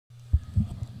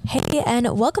Hey,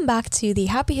 and welcome back to the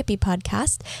Happy Hippie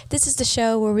podcast. This is the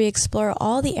show where we explore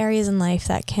all the areas in life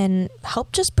that can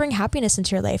help just bring happiness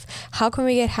into your life. How can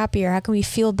we get happier? How can we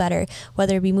feel better?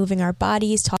 Whether it be moving our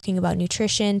bodies, talking about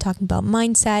nutrition, talking about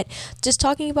mindset, just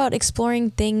talking about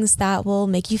exploring things that will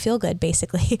make you feel good,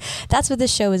 basically. That's what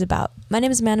this show is about. My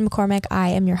name is Amanda McCormick.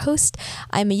 I am your host.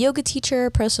 I'm a yoga teacher,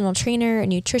 personal trainer, a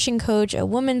nutrition coach, a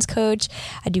women's coach.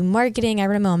 I do marketing. I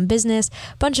run my own business,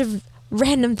 a bunch of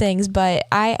random things, but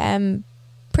I am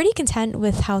pretty content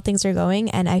with how things are going,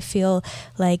 and I feel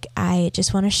like I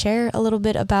just want to share a little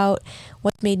bit about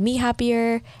what made me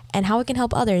happier and how it can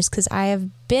help others, because I have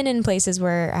been in places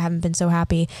where I haven't been so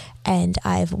happy, and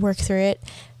I've worked through it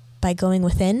by going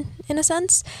within, in a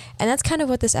sense, and that's kind of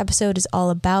what this episode is all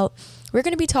about. We're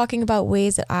going to be talking about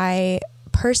ways that I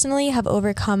personally have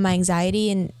overcome my anxiety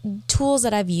and tools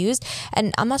that I've used,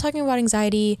 and I'm not talking about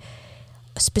anxiety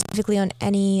specifically on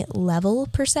any level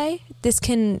per se. This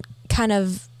can kind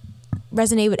of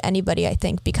resonate with anybody, I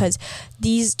think, because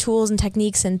these tools and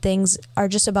techniques and things are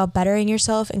just about bettering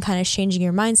yourself and kind of changing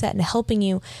your mindset and helping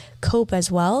you cope as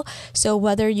well. So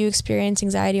whether you experience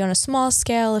anxiety on a small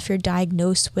scale, if you're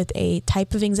diagnosed with a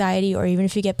type of anxiety, or even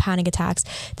if you get panic attacks,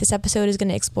 this episode is going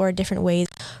to explore different ways,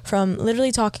 from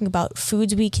literally talking about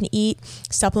foods we can eat,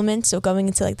 supplements, so going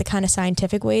into like the kind of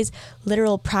scientific ways,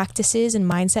 literal practices and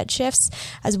mindset shifts,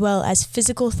 as well as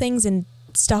physical things and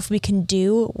stuff we can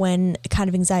do when kind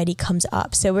of anxiety comes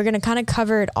up. So we're going to kind of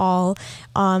cover it all.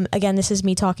 Again, this is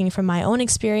me talking from my own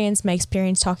experience, my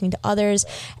experience talking to others,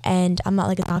 and I'm not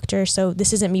like a doctor, so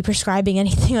this isn't me prescribing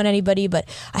anything on anybody, but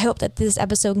I hope that this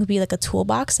episode can be like a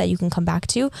toolbox that you can come back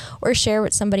to or share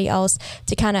with somebody else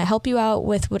to kind of help you out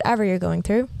with whatever you're going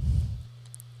through.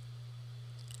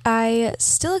 I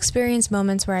still experience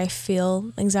moments where I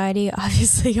feel anxiety.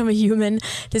 Obviously, I'm a human.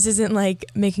 This isn't like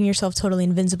making yourself totally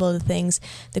invincible to things.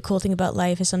 The cool thing about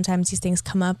life is sometimes these things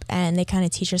come up and they kind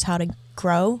of teach us how to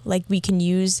grow. Like, we can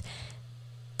use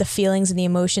the feelings and the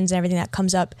emotions and everything that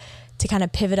comes up to kind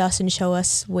of pivot us and show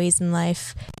us ways in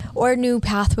life or new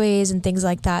pathways and things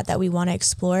like that that we want to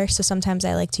explore. So sometimes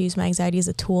I like to use my anxiety as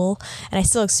a tool, and I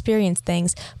still experience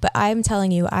things. But I'm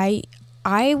telling you, I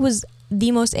was the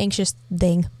most anxious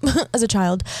thing as a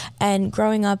child, and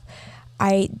growing up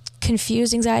I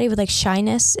confused anxiety with like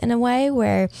shyness in a way,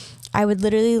 where I would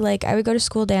literally I would go to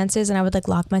school dances and I would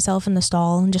lock myself in the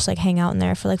stall and just hang out in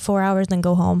there for 4 hours and then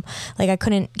go home. I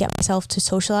couldn't get myself to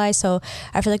socialize, so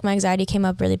I feel like my anxiety came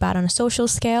up really bad on a social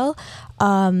scale.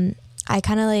 I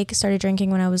kind of started drinking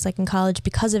when I was in college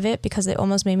because of it, because it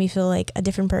almost made me feel like a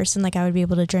different person. I would be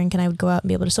able to drink and I would go out and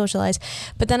be able to socialize,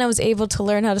 but then I was able to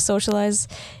learn how to socialize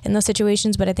in those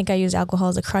situations. But I think I used alcohol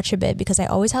as a crutch a bit, because I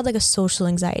always had a social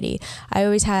anxiety. I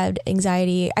always had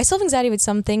anxiety. I still have anxiety with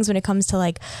some things when it comes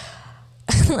to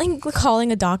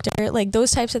calling a doctor,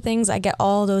 those types of things. I get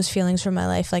all those feelings from my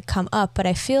life come up, but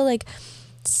I feel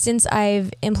since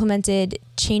I've implemented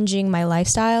changing my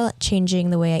lifestyle,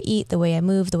 changing the way I eat, the way I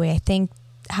move, the way I think,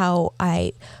 how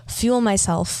I fuel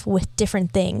myself with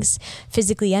different things,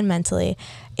 physically and mentally,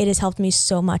 it has helped me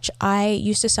so much. I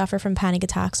used to suffer from panic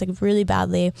attacks really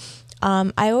badly.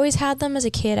 I always had them as a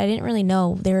kid. I didn't really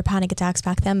know they were panic attacks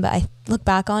back then, but I look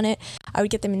back on it, I would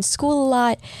get them in school a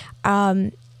lot. I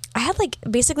had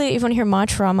basically, if you want to hear my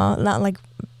trauma, not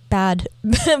bad,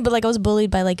 but I was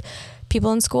bullied by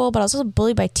people in school, but I was also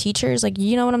bullied by teachers.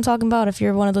 You know what I'm talking about if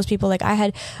you're one of those people. I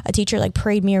had a teacher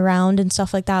parade me around and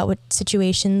stuff like that with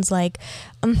situations I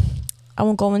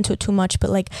won't go into it too much, but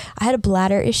I had a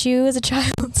bladder issue as a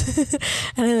child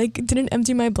and I didn't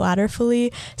empty my bladder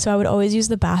fully, so I would always use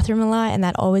the bathroom a lot, and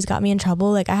that always got me in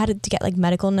trouble. I had to get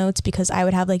medical notes because I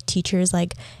would have teachers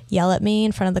yell at me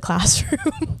in front of the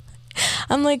classroom.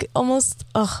 I'm almost,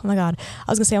 oh my God,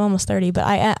 I was gonna say I'm almost 30, but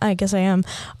I guess I am.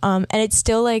 And it's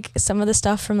still some of the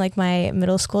stuff from my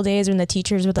middle school days when the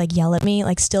teachers would yell at me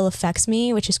still affects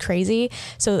me, which is crazy.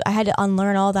 So I had to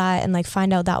unlearn all that and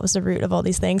find out that was the root of all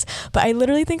these things. But I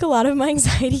literally think a lot of my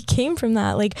anxiety came from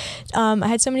that. I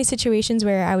had so many situations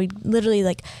where I would literally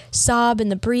sob in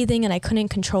the breathing and I couldn't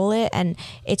control it, and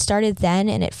it started then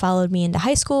and it followed me into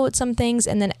high school with some things,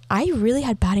 and then I really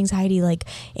had bad anxiety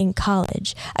in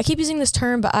college. I keep using this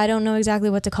term, but I don't know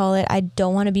exactly what to call it. I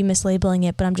don't want to be mislabeling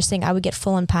it, but I'm just saying I would get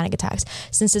full-on panic attacks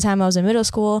since the time I was in middle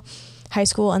school, high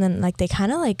school, and then they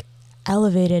kind of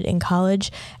elevated in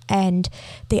college, and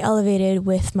they elevated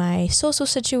with my social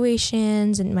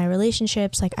situations and my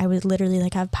relationships. I would literally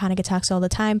have panic attacks all the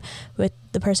time with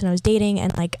the person I was dating,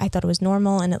 and I thought it was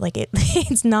normal, and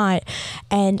it's not,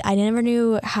 and I never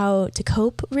knew how to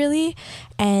cope really,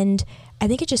 and I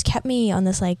think it just kept me on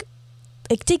this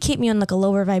it did keep me on a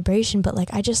lower vibration, but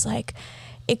I just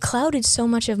it clouded so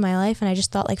much of my life, and I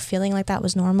just thought like feeling like that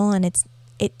was normal. And it's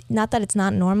not that it's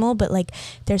not normal, but like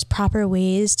there's proper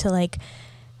ways to like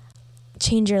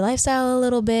change your lifestyle a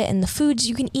little bit, and the foods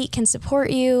you can eat can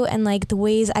support you, and like the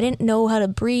ways I didn't know how to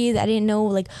breathe, I didn't know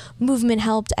like movement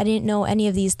helped, I didn't know any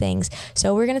of these things.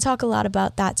 So we're going to talk a lot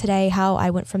about that today, how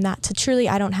I went from that to truly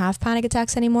I don't have panic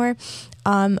attacks anymore.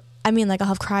 I mean, like I'll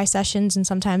have cry sessions, and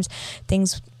sometimes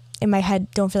things in my head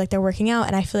don't feel like they're working out,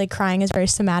 and I feel like crying is very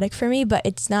somatic for me, but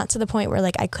it's not to the point where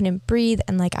like I couldn't breathe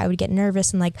and like I would get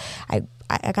nervous, and like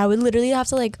I would literally have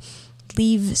to like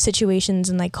leave situations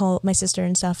and like call my sister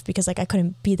and stuff because like I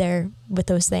couldn't be there with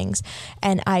those things.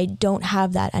 And I don't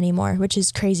have that anymore, which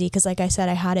is crazy because like I said,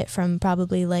 I had it from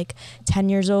probably like 10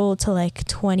 years old to like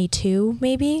 22,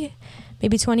 maybe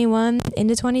 21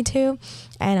 into 22,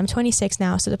 and I'm 26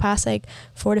 now. So the past like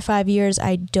 4 to 5 years,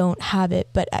 I don't have it,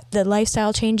 but the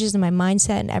lifestyle changes and my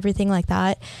mindset and everything like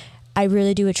that, I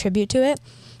really do attribute to it.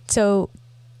 So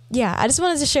yeah, I just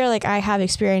wanted to share, like, I have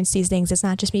experienced these things. It's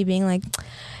not just me being like,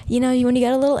 you know, when you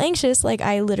get a little anxious, like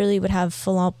I literally would have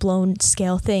full out blown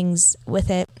scale things with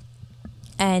it.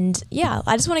 And yeah,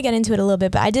 I just want to get into it a little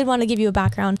bit, but I did want to give you a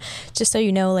background just so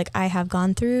you know, like I have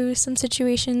gone through some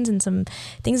situations and some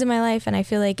things in my life, and I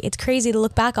feel like it's crazy to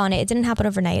look back on it. It didn't happen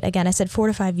overnight. Again, I said 4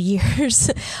 to 5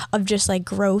 years of just like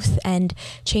growth and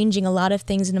changing a lot of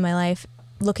things into my life,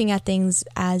 looking at things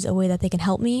as a way that they can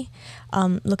help me,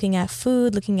 looking at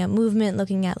food, looking at movement,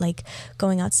 looking at like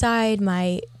going outside,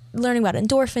 my learning about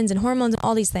endorphins and hormones and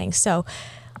all these things. So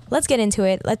let's get into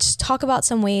it. Let's talk about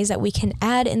some ways that we can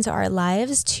add into our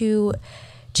lives to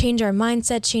change our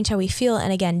mindset, change how we feel,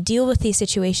 and again, deal with these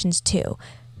situations too.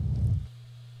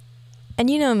 And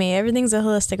you know me, everything's a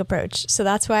holistic approach. So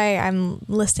that's why I'm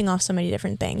listing off so many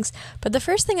different things. But the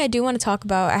first thing I do want to talk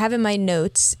about, I have in my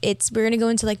notes, we're going to go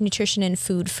into like nutrition and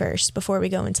food first before we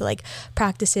go into like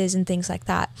practices and things like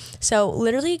that. So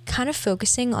literally kind of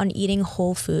focusing on eating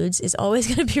whole foods is always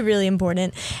going to be really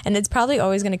important. And it's probably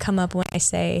always going to come up when I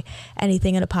say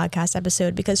anything in a podcast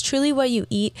episode, because truly what you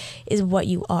eat is what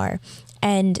you are.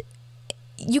 And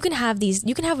you can have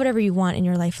whatever you want in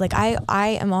your life. Like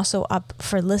I am also up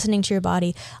for listening to your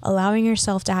body, allowing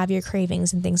yourself to have your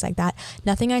cravings and things like that.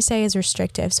 Nothing I say is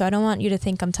restrictive. So I don't want you to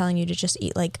think I'm telling you to just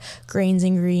eat like grains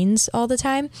and greens all the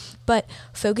time, but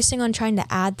focusing on trying to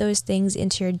add those things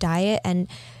into your diet. And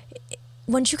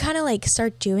once you kind of like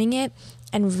start doing it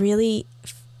and really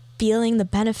feeling the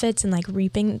benefits and like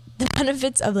reaping the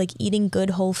benefits of like eating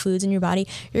good whole foods in your body,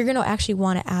 you're going to actually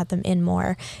want to add them in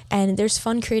more. And there's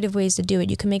fun, creative ways to do it.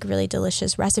 You can make really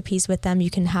delicious recipes with them. You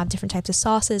can have different types of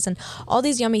sauces and all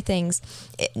these yummy things.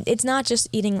 It's not just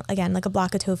eating, again, like a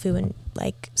block of tofu and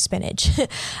like spinach,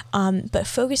 but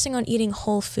focusing on eating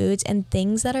whole foods and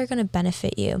things that are going to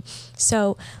benefit you.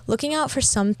 So looking out for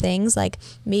some things, like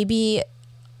maybe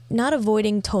not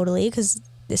avoiding totally, because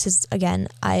this is, again,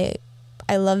 I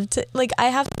love to, like, I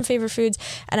have some favorite foods,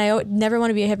 and I never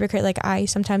want to be a hypocrite. Like, I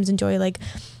sometimes enjoy, like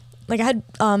I had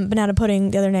banana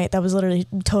pudding the other night that was literally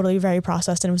totally very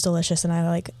processed, and it was delicious, and I,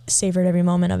 like, savored every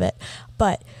moment of it.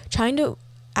 But trying to,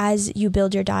 as you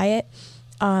build your diet,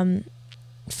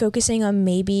 focusing on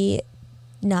maybe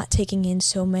not taking in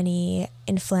so many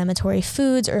inflammatory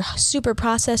foods or super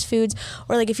processed foods,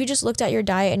 or like if you just looked at your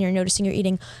diet and you're noticing you're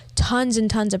eating tons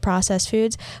and tons of processed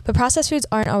foods, but processed foods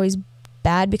aren't always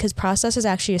bad, because process is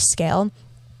actually a scale.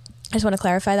 I just want to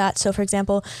clarify that. So for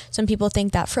example, some people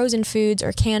think that frozen foods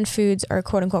or canned foods are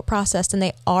quote unquote processed, and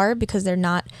they are, because they're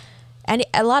not. And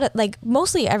a lot of, like,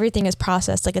 mostly everything is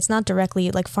processed. Like, it's not directly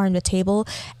like farm to table,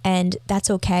 and that's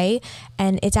okay.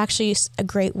 And it's actually a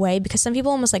great way, because some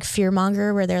people almost like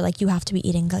fearmonger, where they're like, you have to be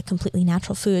eating like completely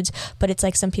natural foods, but it's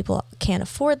like some people can't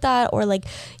afford that, or like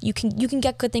you can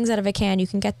get good things out of a can, you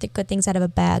can get the good things out of a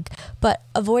bag, but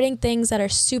avoiding things that are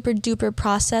super duper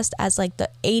processed as like the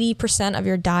 80% of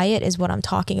your diet is what I'm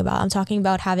talking about. I'm talking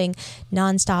about having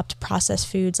nonstop processed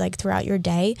foods like throughout your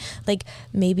day. Like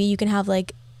maybe you can have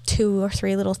like 2 or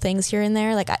 3 little things here and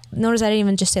there. Like, notice I didn't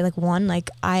even just say like one. Like,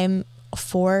 I'm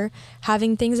for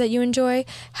having things that you enjoy,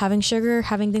 having sugar,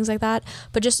 having things like that,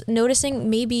 but just noticing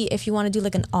maybe if you want to do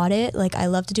like an audit, like I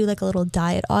love to do like a little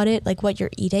diet audit, like what you're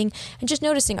eating, and just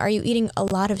noticing, are you eating a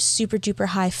lot of super duper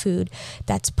high food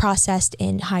that's processed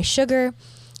in high sugar,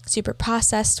 super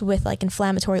processed with like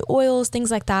inflammatory oils,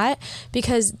 things like that,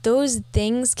 because those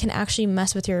things can actually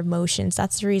mess with your emotions.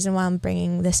 That's the reason why I'm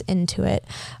bringing this into it.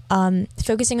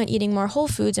 Focusing on eating more whole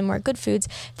foods and more good foods,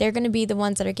 they're going to be the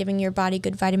ones that are giving your body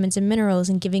good vitamins and minerals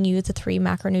and giving you the 3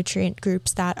 macronutrient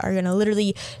groups that are going to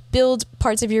literally build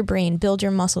parts of your brain, build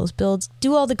your muscles,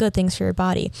 do all the good things for your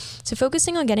body. So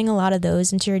focusing on getting a lot of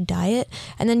those into your diet,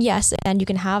 and then yes, and you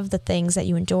can have the things that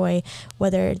you enjoy,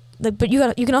 whether but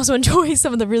you can also enjoy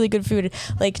some of the really good food.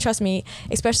 Like, trust me,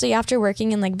 especially after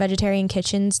working in like vegetarian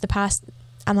kitchens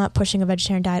I'm not pushing a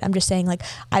vegetarian diet. I'm just saying, like,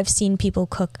 I've seen people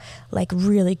cook like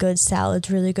really good salads,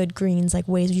 really good greens, like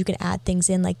ways you can add things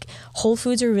in. Like, whole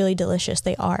foods are really delicious.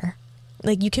 They are.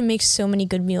 Like, you can make so many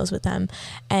good meals with them.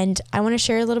 And I want to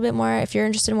share a little bit more. If you're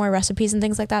interested in more recipes and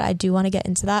things like that, I do want to get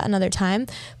into that another time.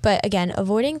 But again,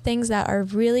 avoiding things that are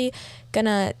really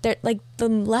they're like, the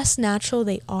less natural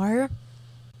they are,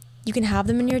 you can have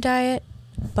them in your diet.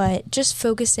 But just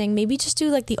focusing, maybe just do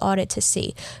like the audit to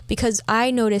see, because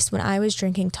I noticed when I was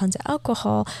drinking tons of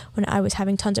alcohol, when I was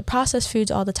having tons of processed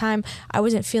foods all the time, I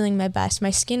wasn't feeling my best.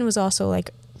 My skin was also like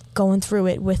going through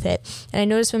it with it. And I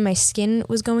noticed when my skin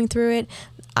was going through it,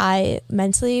 I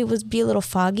mentally be a little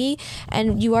foggy,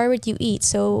 and you are what you eat.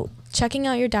 So checking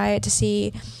out your diet to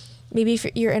see, maybe if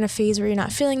you're in a phase where you're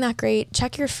not feeling that great,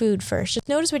 check your food first. Just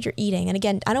notice what you're eating. And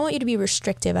again, I don't want you to be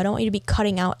restrictive. I don't want you to be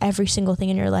cutting out every single thing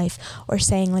in your life or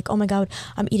saying like, oh my God,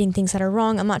 I'm eating things that are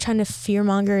wrong. I'm not trying to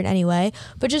fearmonger in any way,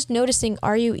 but just noticing,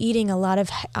 are you eating a lot of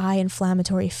high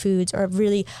inflammatory foods or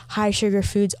really high sugar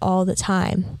foods all the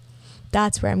time?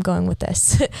 That's where I'm going with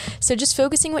this. So just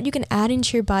focusing what you can add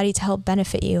into your body to help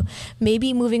benefit you.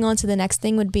 Maybe moving on to the next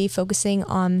thing would be focusing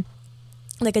on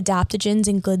like adaptogens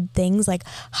and good things like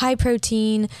high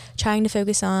protein, trying to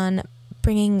focus on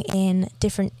bringing in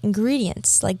different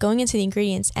ingredients, like going into the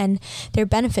ingredients and their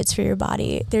benefits for your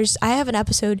body. I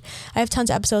have tons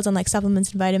of episodes on like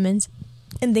supplements and vitamins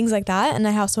and things like that, and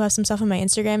I also have some stuff on my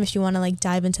Instagram if you want to like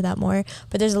dive into that more.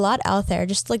 But there's a lot out there.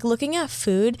 Just like looking at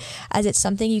food as it's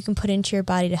something you can put into your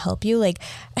body to help you. Like,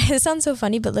 it sounds so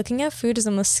funny, but looking at food is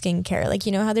almost skincare. Like,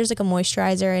 you know how there's like a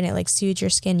moisturizer and it like soothes your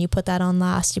skin, you put that on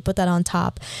last, you put that on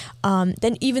top.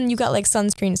 Then even you got like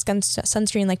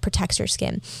sunscreen like protects your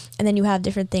skin. And then you have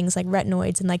different things like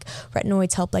retinoids, and like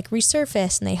retinoids help like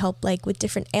resurface, and they help like with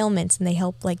different ailments, and they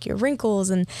help like your wrinkles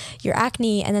and your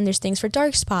acne. And then there's things for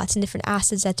dark spots and different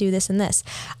acids that do this and this.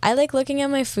 I like looking at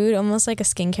my food almost like a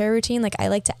skincare routine. Like, I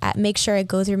like to make sure I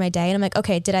go through my day and I'm like,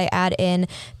 okay, did I add in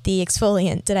the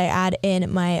exfoliant? Did I add in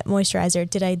my moisturizer?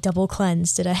 Did I double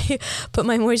cleanse? Did I put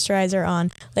my moisturizer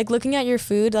on? Like, looking at your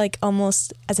food like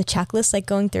almost as a checklist, like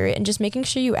going through it and just making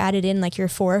sure you added in like your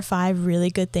 4 or 5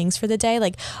 really good things for the day.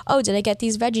 Like, oh, did I get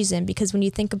these veggies in? Because when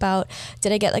you think about,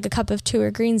 did I get like a cup of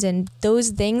 2 greens in?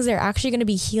 Those things are actually going to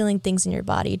be healing things in your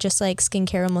body, just like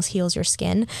skincare almost heals your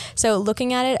skin. So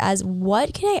looking at it as,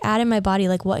 what can I add in my body?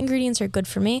 Like, what ingredients are good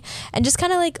for me? And just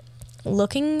kind of like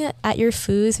looking at your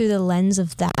food through the lens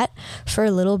of that for a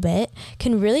little bit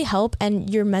can really help. And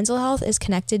your mental health is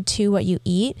connected to what you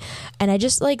eat. And I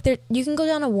just like, you can go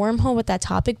down a wormhole with that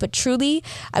topic, but truly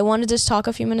I wanted to just talk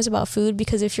a few minutes about food,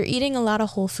 because if you're eating a lot of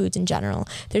whole foods in general,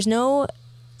 there's no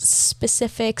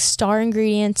specific star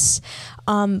ingredients,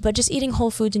 but just eating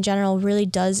whole foods in general really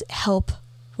does help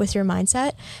with your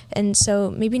mindset. And so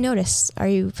maybe notice,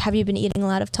 have you been eating a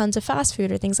lot of tons of fast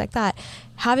food or things like that?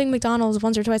 Having McDonald's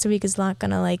once or twice a week is not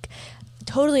gonna like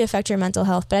totally affect your mental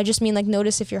health, but I just mean like,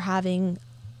 notice if you're having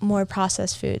more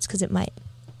processed foods, because it might.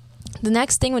 The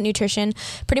next thing with nutrition,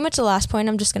 pretty much the last point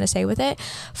I'm just going to say with it,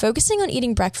 focusing on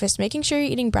eating breakfast, making sure you're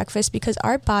eating breakfast, because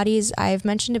our bodies, I've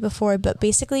mentioned it before, but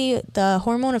basically the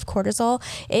hormone of cortisol,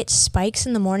 it spikes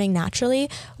in the morning naturally.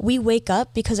 We wake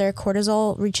up because our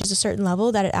cortisol reaches a certain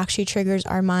level that it actually triggers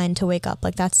our mind to wake up.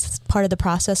 Like, that's part of the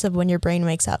process of when your brain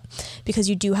wakes up, because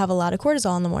you do have a lot of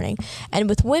cortisol in the morning. And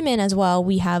with women as well,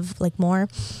 we have like more.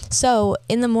 So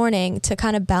in the morning, to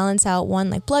kind of balance out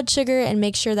like blood sugar and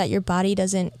make sure that your body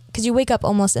doesn't, because you wake up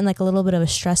almost in like a little bit of a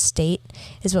stress state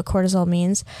is what cortisol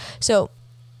means. So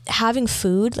having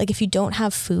food, like if you don't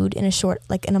have food in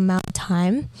an amount of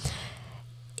time,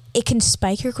 it can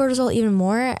spike your cortisol even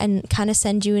more and kind of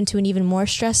send you into an even more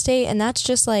stress state. And that's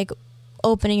just like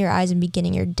opening your eyes and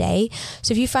beginning your day.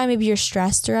 So if you find maybe you're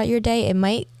stressed throughout your day, it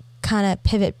might kind of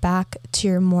pivot back to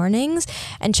your mornings,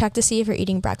 and check to see if you're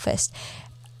eating breakfast.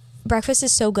 Breakfast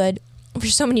is so good for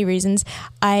so many reasons.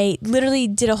 I literally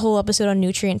did a whole episode on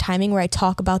nutrient timing where I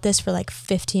talk about this for like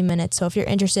 15 minutes. So if you're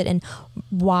interested in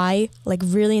why, like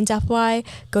really in depth why,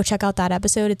 go check out that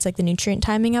episode. It's like the nutrient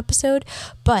timing episode.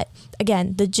 But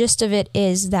again, the gist of it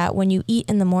is that when you eat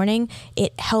in the morning,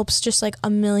 it helps just like a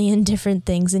million different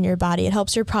things in your body. It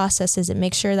helps your processes. It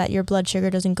makes sure that your blood sugar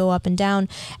doesn't go up and down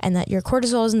and that your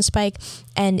cortisol doesn't spike,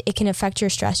 and it can affect your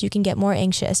stress. You can get more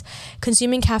anxious.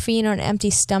 Consuming caffeine on an empty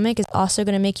stomach is also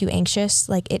going to make you anxious.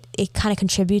 Like it kind of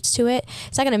contributes to it.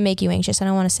 It's not going to make you anxious. I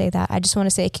don't want to say that. I just want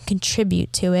to say it can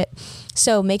contribute to it.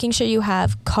 So making sure you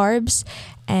have carbs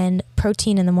and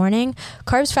protein in the morning.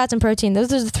 Carbs, fats, and protein,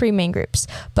 those are the three main groups.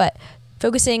 But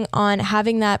focusing on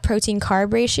having that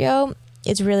protein-carb ratio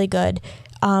is really good.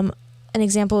 An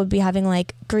example would be having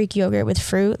like Greek yogurt with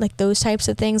fruit, like those types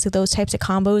of things, like those types of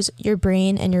combos. Your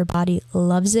brain and your body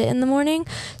loves it in the morning.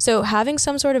 So having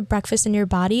some sort of breakfast in your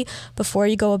body before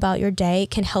you go about your day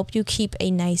can help you keep a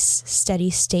nice steady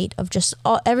state of just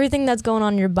everything that's going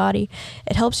on in your body.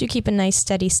 It helps you keep a nice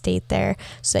steady state there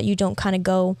so that you don't kind of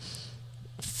go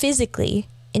physically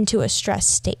into a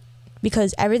stressed state,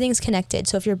 because everything's connected.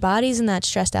 So if your body's in that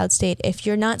stressed out state, if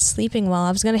you're not sleeping well,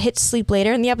 I was going to hit sleep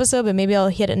later in the episode, but maybe I'll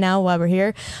hit it now while we're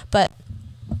here. But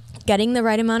getting the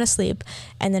right amount of sleep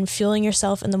and then fueling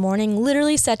yourself in the morning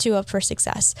literally sets you up for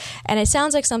success. And it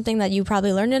sounds like something that you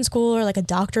probably learned in school or like a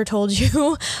doctor told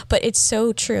you, but it's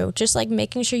so true. Just like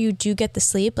making sure you do get the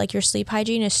sleep, like your sleep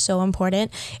hygiene is so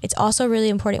important. It's also really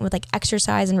important with like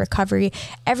exercise and recovery.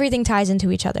 Everything ties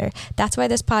into each other. That's why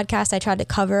this podcast, I tried to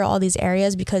cover all these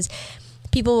areas, because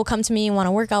people will come to me and want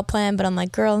a workout plan, but I'm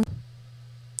like, girl,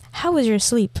 how was your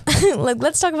sleep? Like,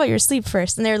 let's talk about your sleep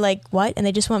first. And they're like, what? And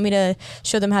they just want me to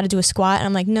show them how to do a squat. And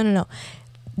I'm like, no.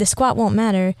 The squat won't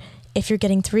matter if you're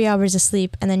getting 3 hours of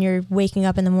sleep and then you're waking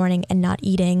up in the morning and not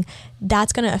eating.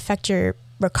 That's going to affect your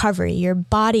recovery. Your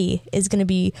body is going to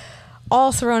be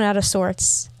all thrown out of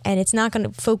sorts, and it's not going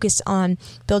to focus on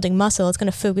building muscle. It's going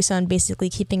to focus on basically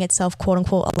keeping itself quote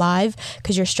unquote alive,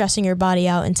 because you're stressing your body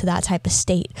out into that type of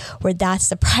state where that's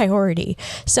the priority.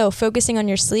 So focusing on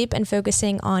your sleep and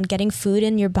focusing on getting food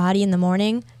in your body in the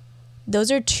morning, those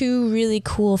are two really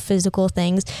cool physical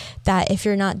things that if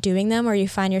you're not doing them, or you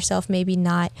find yourself maybe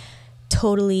not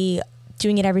totally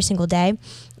doing it every single day,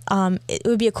 it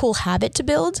would be a cool habit to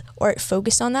build, or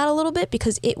focus on that a little bit,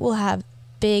 because it will have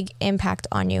big impact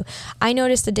on you. I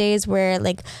noticed the days where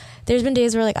like there's been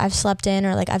days where like I've slept in,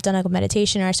 or like I've done like a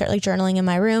meditation, or I start like journaling in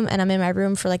my room, and I'm in my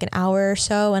room for like an hour or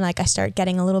so, and like I start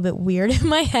getting a little bit weird in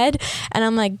my head, and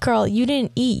I'm like, girl, you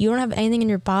didn't eat, you don't have anything in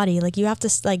your body, like you have to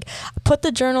like put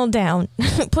the journal down.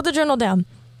 Put the journal down,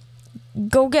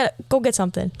 go get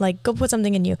something, like go put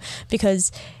something in you,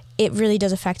 because it really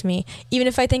does affect me. Even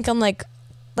if I think I'm like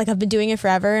I've been doing it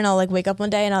forever, and I'll like wake up one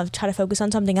day and I'll try to focus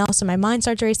on something else and my mind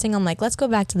starts racing, I'm like, let's go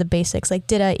back to the basics. Like,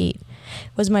 did I eat?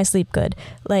 Was my sleep good?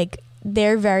 Like,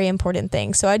 they're very important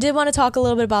things. So I did want to talk a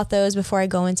little bit about those before I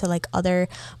go into like other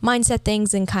mindset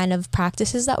things and kind of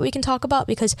practices that we can talk about,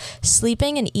 because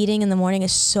sleeping and eating in the morning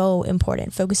is so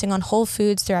important. Focusing on whole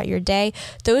foods throughout your day,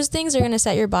 those things are going to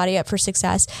set your body up for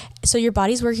success. So your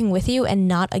body's working with you and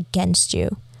not against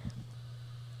you.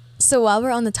 So while we're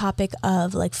on the topic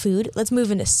of like food, let's move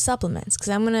into supplements,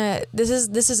 because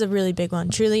this is a really big one.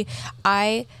 Truly,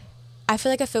 I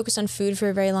feel like I focused on food for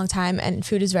a very long time, and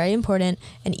food is very important,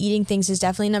 and eating things is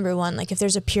definitely number one. Like if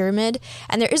there's a pyramid,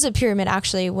 and there is a pyramid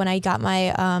actually, when I got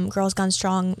my Girls Gone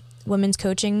Strong women's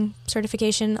coaching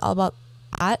certification, all about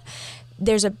that,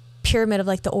 there's a pyramid of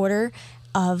like the order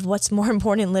of what's more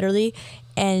important literally,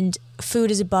 and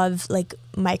food is above like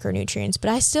micronutrients. But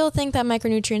I still think that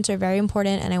micronutrients are very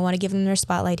important, and I want to give them their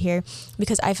spotlight here,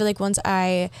 because I feel like once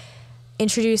I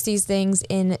introduce these things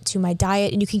into my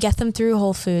diet, and you can get them through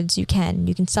Whole Foods, you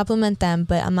can supplement them,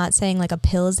 but I'm not saying like a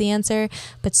pill is the answer,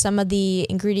 but some of the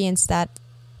ingredients that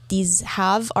these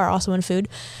have are also in food.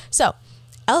 So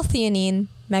L-theanine,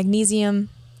 magnesium,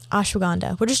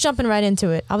 ashwagandha. We're just jumping right into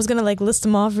it. I was gonna like list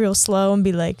them off real slow and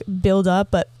be like build up,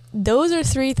 but those are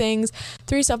three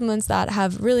supplements that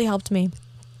have really helped me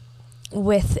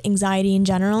with anxiety in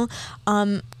general.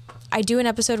 I do an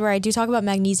episode where I do talk about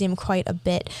magnesium quite a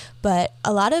bit, but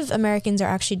a lot of Americans are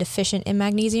actually deficient in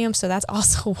magnesium, so that's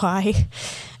also why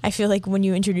I feel like when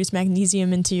you introduce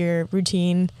magnesium into your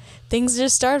routine, things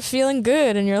just start feeling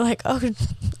good, and you're like,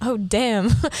 oh damn,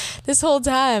 this whole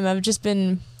time I've just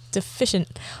been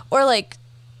deficient, or like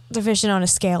deficient on a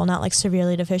scale, not like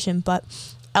severely deficient. But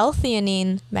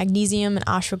L-theanine, magnesium, and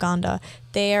ashwagandha,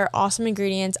 they are awesome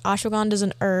ingredients. Ashwagandha is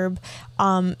an herb.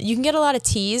 You can get a lot of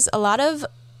teas, a lot of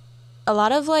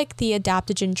like the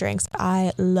adaptogen drinks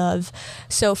I love.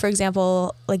 So for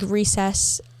example, like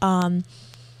Recess,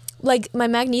 like my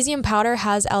magnesium powder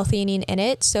has L-theanine in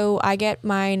it, so I get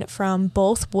mine from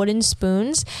both Wooden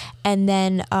Spoons and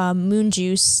then Moon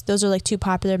Juice. Those are like 2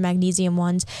 popular magnesium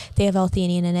ones. They have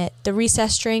L-theanine in it. The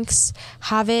recess drinks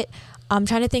have it. I'm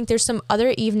trying to think, there's some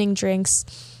other evening drinks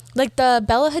like the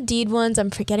Bella Hadid ones.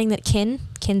 I'm forgetting that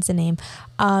Kin's the name.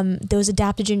 Those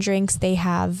adaptogen drinks, they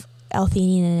have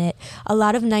L-theanine in it. A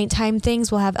lot of nighttime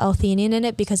things will have L-theanine in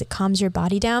it because it calms your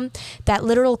body down. That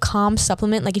literal calm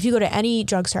supplement, like if you go to any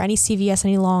drugstore, any CVS,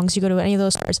 any Longs, you go to any of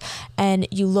those stores and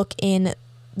you look in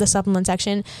the supplement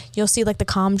section, you'll see like the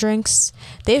calm drinks.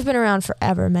 They've been around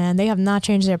forever, man. They have not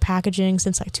changed their packaging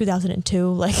since like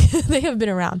 2002. Like they have been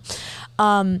around.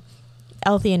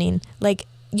 L-theanine, like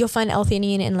you'll find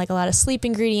L-theanine in like a lot of sleep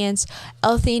ingredients.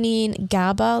 L-theanine,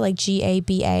 GABA, like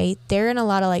GABA, they're in a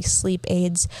lot of like sleep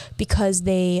aids because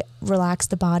they relax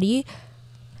the body.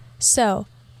 So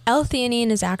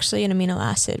L-theanine is actually an amino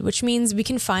acid, which means we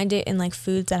can find it in like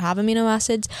foods that have amino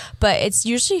acids, but it's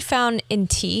usually found in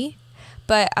tea.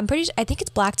 But I think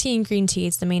it's black tea and green tea.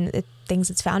 It's the main things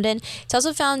it's found in. It's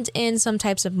also found in some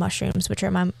types of mushrooms, which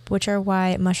are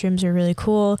why mushrooms are really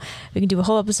cool. We can do a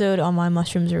whole episode on why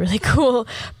mushrooms are really cool,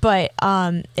 but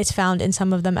it's found in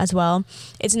some of them as well.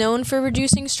 It's known for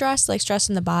reducing stress, like stress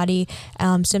in the body,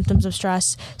 symptoms of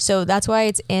stress. So that's why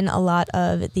it's in a lot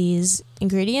of these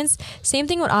ingredients. Same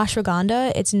thing with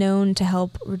ashwagandha. It's known to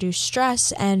help reduce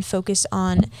stress and focus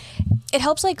on, it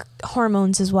helps like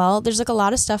hormones as well. There's like a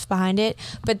lot of stuff behind it,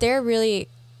 but they're really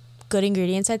good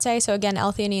ingredients, I'd say. So again,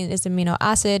 L-theanine is an amino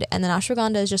acid, and then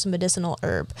ashwagandha is just a medicinal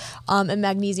herb. And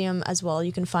magnesium as well.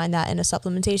 You can find that in a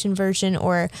supplementation version,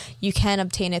 or you can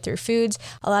obtain it through foods.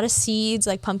 A lot of seeds,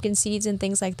 like pumpkin seeds and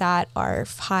things like that, are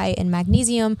high in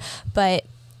magnesium. But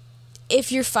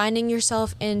if you're finding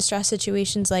yourself in stress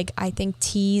situations, like I think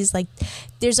teas, like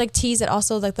there's like teas that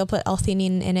also like they'll put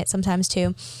L-theanine in it sometimes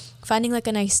too. Finding like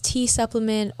a nice tea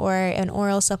supplement or an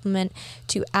oral supplement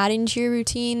to add into your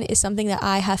routine is something that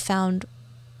I have found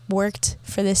worked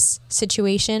for this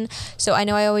situation. So I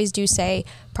know I always do say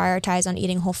prioritize on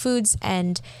eating whole foods,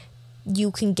 and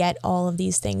you can get all of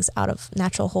these things out of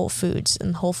natural whole foods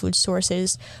and whole food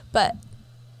sources. But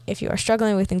if you are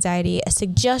struggling with anxiety, a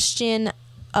suggestion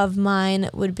of mine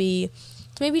would be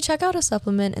to maybe check out a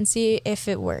supplement and see if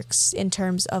it works in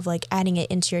terms of like adding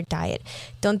it into your diet.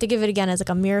 Don't think of it again as like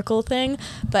a miracle thing,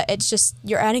 but it's just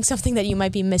you're adding something that you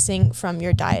might be missing from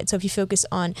your diet. So if you focus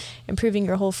on improving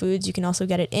your whole foods, you can also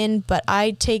get it in. But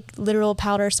I take literal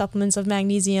powder supplements of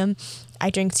magnesium. I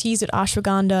drink teas with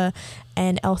ashwagandha,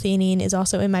 and L-theanine is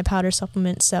also in my powder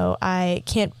supplement. So I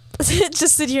can't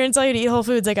just sit here and tell you to eat whole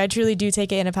foods. Like I truly do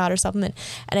take it in a powder supplement,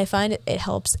 and I find it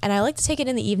helps. And I like to take it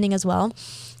in the evening as well.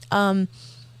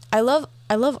 I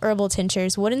love herbal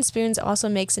tinctures. Wooden Spoons also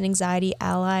makes an anxiety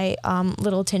ally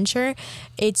little tincture.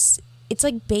 It's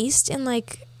like based in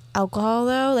like alcohol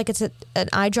though, like it's an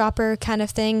eyedropper kind of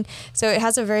thing. So it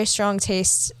has a very strong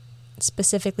taste,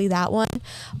 specifically that one.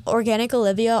 Organic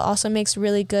Olivia also makes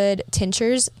really good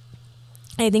tinctures.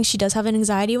 I think she does have an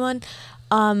anxiety one.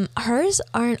 Hers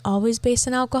aren't always based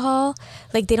in alcohol.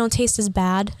 Like they don't taste as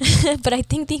bad, but I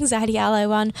think the Anxiety Ally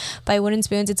one by Wooden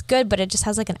Spoons, it's good, but it just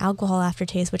has like an alcohol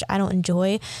aftertaste, which I don't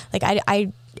enjoy. Like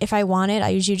I if I want it, I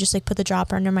usually just like put the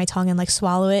dropper under my tongue and like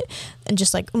swallow it and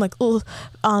just like, I'm like, oh,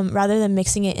 rather than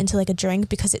mixing it into like a drink,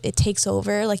 because it takes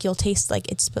over. Like you'll taste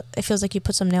like it feels like you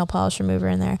put some nail polish remover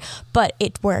in there, but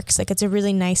it works. Like it's a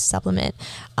really nice supplement.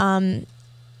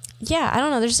 Yeah, I don't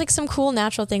know. There's like some cool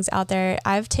natural things out there.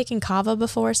 I've taken kava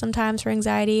before sometimes for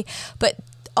anxiety, but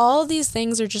all these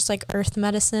things are just like earth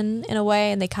medicine in a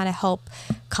way, and they kind of help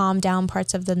calm down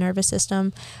parts of the nervous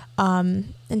system,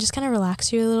 and just kind of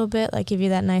relax you a little bit, like give you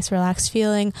that nice relaxed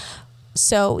feeling.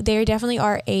 So there definitely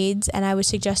are aids, and I would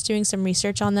suggest doing some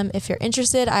research on them if you're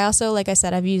interested. I also, like I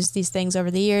said, I've used these things over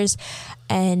the years,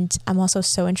 and I'm also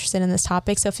so interested in this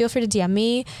topic. So feel free to DM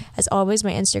me. As always,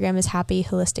 my Instagram is Happy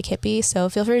Holistic Hippie. So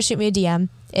feel free to shoot me a DM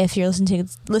if you're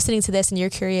listening to this and you're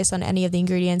curious on any of the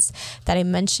ingredients that I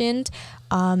mentioned.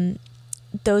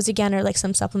 Those again are like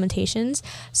some supplementations.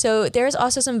 So there's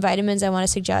also some vitamins I want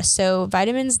to suggest. So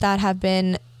vitamins that have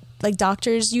been like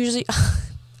doctors usually.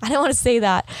 I don't want to say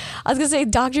that. I was going to say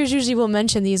doctors usually will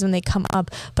mention these when they come up,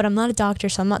 but I'm not a doctor,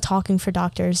 so I'm not talking for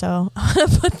doctors, so I'm going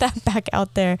to put that back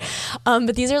out there.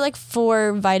 But these are like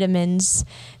 4 vitamins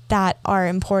that are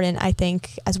important, I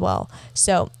think, as well.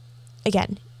 So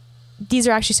again, these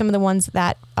are actually some of the ones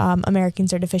that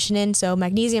Americans are deficient in. So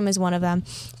magnesium is one of them.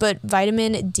 But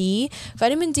vitamin D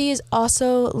is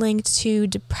also linked to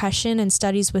depression and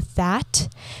studies with that.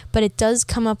 But it does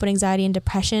come up with anxiety and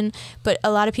depression. But a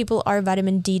lot of people are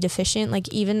vitamin D deficient.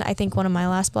 Like even I think one of my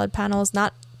last blood panels,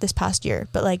 not this past year,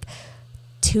 but like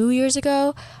 2 years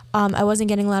ago, I wasn't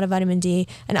getting a lot of vitamin D.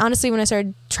 And honestly, when I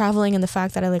started traveling and the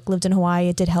fact that I like lived in Hawaii,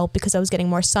 it did help because I was getting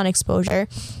more sun exposure,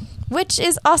 which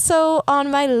is also on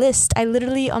my list.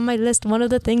 On my list, one of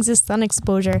the things is sun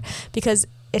exposure because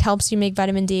it helps you make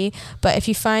vitamin D. But if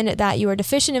you find that you are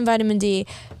deficient in vitamin D,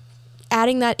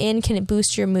 adding that in can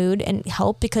boost your mood and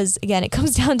help, because again, it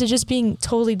comes down to just being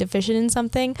totally deficient in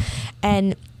something,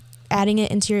 and adding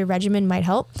it into your regimen might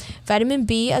help. Vitamin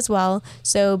B as well,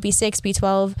 so B6,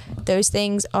 B12, those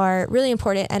things are really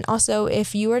important. And also,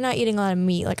 if you are not eating a lot of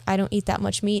meat, like I don't eat that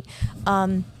much meat,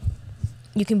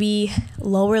 you can be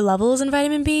lower levels in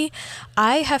vitamin B.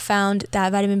 I have found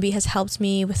that vitamin B has helped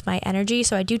me with my energy,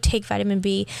 so I do take vitamin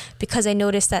B because I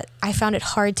noticed that I found it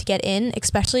hard to get in,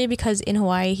 especially because in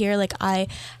Hawaii here, like I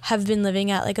have been living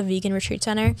at like a vegan retreat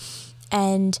center,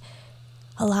 and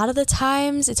a lot of the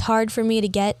times it's hard for me to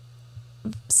get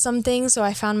some things, so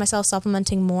I found myself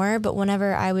supplementing more. But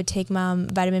whenever I would take my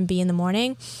vitamin B in the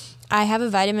morning, I have a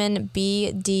vitamin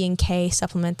B, D, and K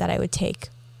supplement that I would take.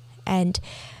 And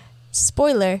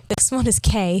spoiler, this one is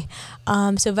K.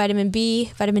 So vitamin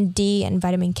B, vitamin D, and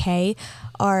vitamin K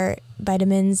are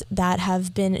vitamins that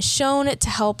have been shown to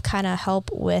help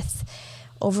with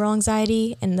overall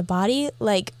anxiety in the body,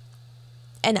 like,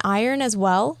 and iron as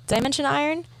well. Did I mention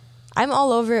iron? I'm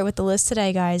all over it with the list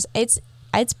today, guys. It's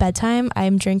bedtime.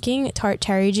 I'm drinking tart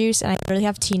cherry juice, and I literally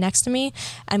have tea next to me.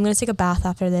 I'm going to take a bath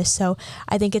after this, so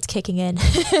I think it's kicking in.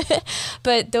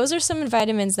 But those are some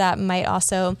vitamins that might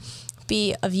also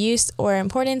be of use or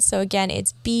importance. So again,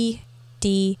 it's B,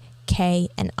 D, K,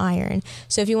 and iron.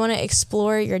 So if you want to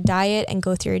explore your diet and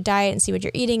go through your diet and see what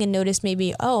you're eating and notice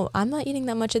maybe, oh, I'm not eating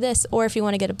that much of this, or if you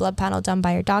want to get a blood panel done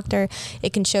by your doctor,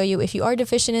 it can show you if you are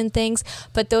deficient in things.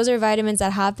 But those are vitamins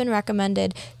that have been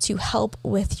recommended to help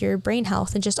with your brain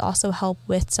health and just also help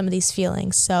with some of these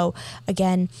feelings. So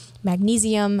again,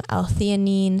 magnesium,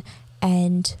 L-theanine,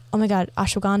 and oh my god,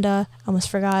 ashwagandha, almost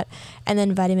forgot. And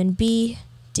then vitamin B,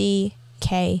 D,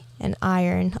 K, and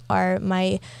iron are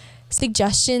my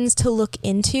suggestions to look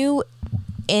into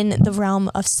in the realm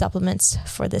of supplements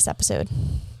for this episode.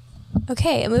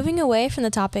 Okay, moving away from the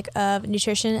topic of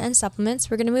nutrition and supplements,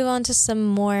 we're going to move on to some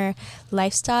more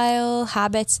lifestyle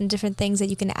habits and different things that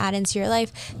you can add into your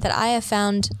life that I have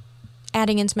found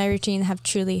adding into my routine have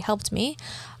truly helped me.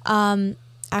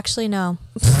 Actually, no.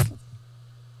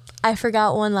 I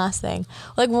forgot one last thing.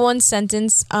 Like one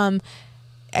sentence.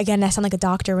 Again, I sound like a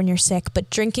doctor when you're sick, but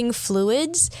drinking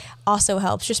fluids also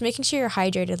helps. Just making sure you're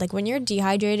hydrated. Like when you're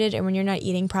dehydrated and when you're not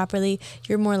eating properly,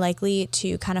 you're more likely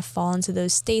to kind of fall into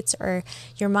those states, or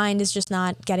your mind is just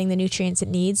not getting the nutrients it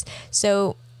needs.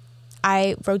 So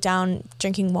I wrote down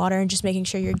drinking water and just making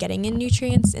sure you're getting in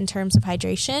nutrients in terms of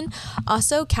hydration.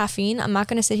 Also, caffeine. I'm not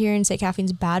going to sit here and say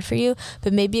caffeine's bad for you,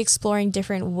 but maybe exploring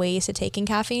different ways to take in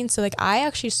caffeine. So like I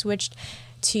actually switched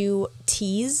to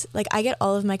teas. Like I get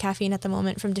all of my caffeine at the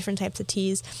moment from different types of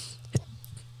teas.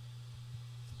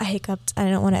 I hiccuped. I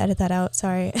don't want to edit that out.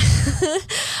 Sorry.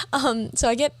 So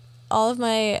I get all of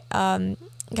my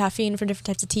caffeine from different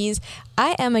types of teas.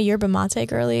 I am a yerba mate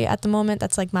girly at the moment.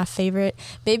 That's like my favorite.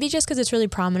 Maybe just because it's really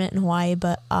prominent in Hawaii,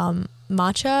 but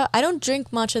matcha. I don't drink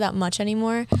matcha that much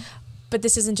anymore. But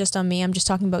this isn't just on me. I'm just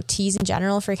talking about teas in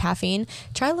general for caffeine.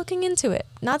 Try looking into it.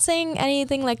 Not saying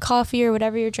anything like coffee or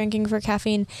whatever you're drinking for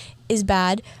caffeine is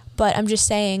bad, but I'm just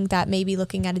saying that maybe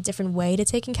looking at a different way to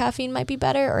taking caffeine might be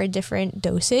better, or a different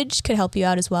dosage could help you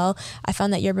out as well. I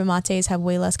found that yerba mates have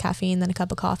way less caffeine than a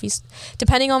cup of coffee,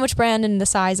 depending on which brand and the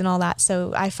size and all that.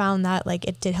 So I found that like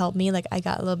it did help me. Like I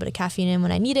got a little bit of caffeine in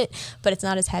when I need it, but it's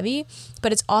not as heavy.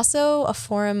 But it's also a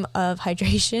form of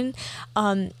hydration.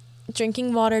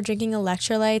 Drinking water, drinking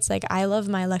electrolytes. Like I love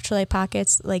my electrolyte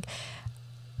packets. Like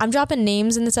I'm dropping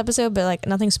names in this episode, but like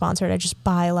nothing sponsored. I just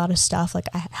buy a lot of stuff. Like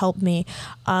help me.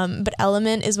 But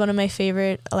Element is one of my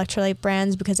favorite electrolyte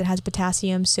brands because it has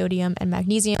potassium, sodium, and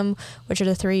magnesium, which are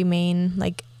the three main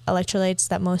like electrolytes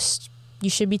that most you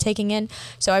should be taking in.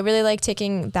 So I really like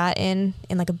taking that in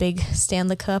like a big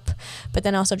Stanley cup, but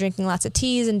then also drinking lots of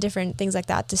teas and different things like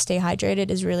that to stay hydrated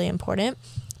is really important.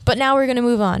 But now we're going to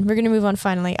move on. We're going to move on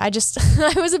finally. I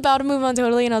was about to move on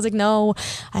totally, and I was like, no,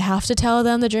 I have to tell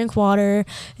them to drink water.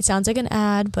 It sounds like an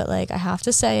ad, but like I have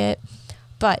to say it.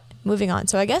 But moving on.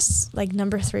 So I guess like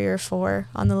number 3 or 4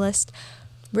 on the list,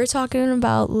 we're talking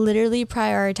about literally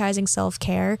prioritizing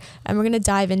self-care, and we're going to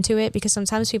dive into it because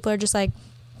sometimes people are just like,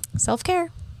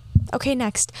 self-care? Okay,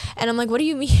 next. And I'm like, what do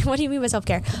you mean? What do you mean by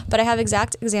self-care? But I have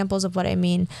exact examples of what I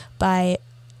mean by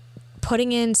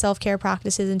putting in self-care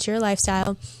practices into your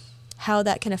lifestyle, how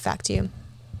that can affect you.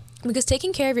 Because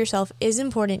taking care of yourself is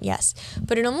important, yes,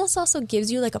 but it almost also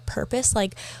gives you like a purpose.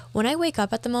 Like when I wake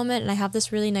up at the moment and I have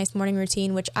this really nice morning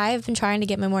routine, which I've been trying to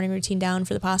get my morning routine down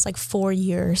for the past like 4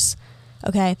 years.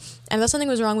 Okay. And I thought something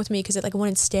was wrong with me because it like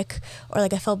wouldn't stick, or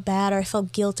like I felt bad, or I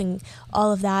felt guilt and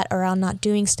all of that around not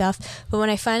doing stuff. But when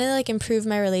I finally like improved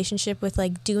my relationship with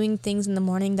like doing things in the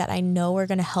morning that I know are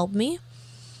going to help me,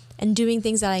 and doing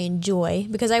things that I enjoy,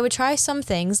 because I would try some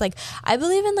things. Like I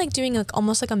believe in like doing like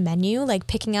almost like a menu, like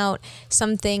picking out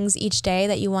some things each day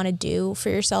that you want to do for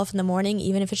yourself in the morning,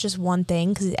 even if it's just one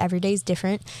thing, because every day is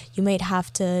different. You might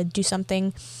have to do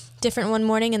something different one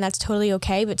morning, and that's totally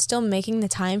okay, but still making the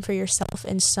time for yourself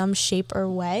in some shape or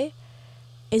way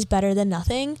is better than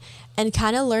nothing. And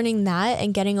kind of learning that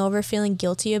and getting over feeling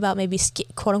guilty about maybe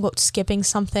quote unquote skipping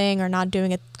something or not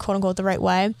doing it quote unquote the right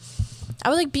way. I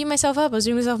would like beat myself up. I was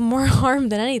doing myself more harm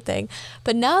than anything.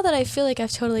 But now that I feel like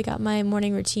I've totally got my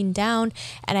morning routine down,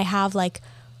 and I have like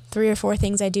 3 or 4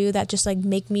 things I do that just like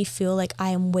make me feel like I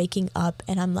am waking up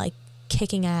and I'm like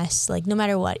kicking ass, like no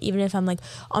matter what, even if I'm like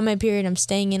on my period, I'm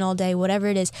staying in all day, whatever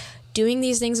it is, doing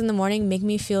these things in the morning make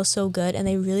me feel so good, and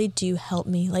they really do help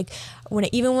me. Like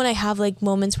even when I have like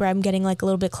moments where I'm getting like a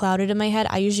little bit clouded in my head,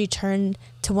 I usually turn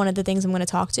to one of the things I'm going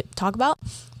to talk about.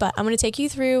 But I'm going to take you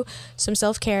through some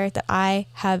self-care that I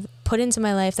have put into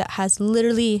my life that has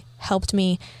literally helped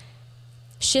me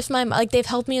shift like they've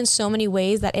helped me in so many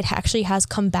ways that it actually has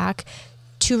come back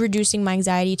to reducing my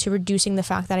anxiety, to reducing the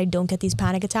fact that I don't get these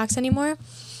panic attacks anymore.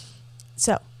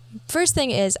 So first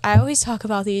thing is, I always talk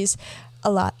about these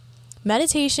a lot.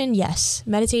 Meditation, yes.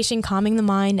 Meditation, calming the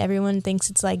mind. Everyone thinks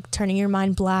it's like turning your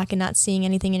mind black and not seeing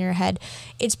anything in your head.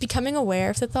 It's becoming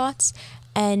aware of the thoughts,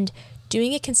 and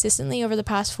doing it consistently over the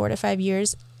past 4 to 5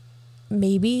 years,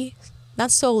 maybe,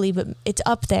 not solely, but it's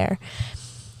up there,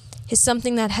 is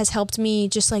something that has helped me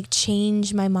just like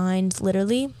change my mind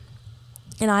literally.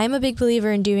 And I am a big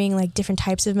believer in doing like different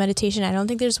types of meditation. I don't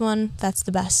think there's one that's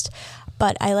the best,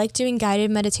 but I like doing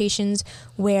guided meditations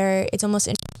where it's almost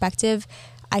introspective.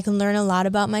 I can learn a lot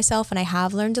about myself, and I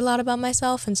have learned a lot about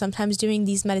myself. And sometimes doing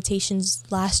these meditations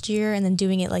last year and then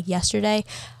doing it like yesterday,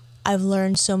 I've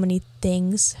learned so many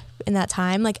things in that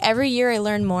time. Like every year I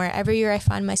learn more. Every year I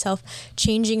find myself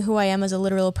changing who I am as a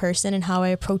literal person and how I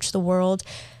approach the world,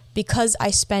 because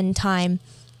I spend time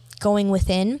going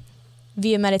within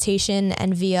via meditation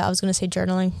and via, I was going to say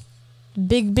journaling.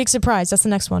 Big surprise. That's the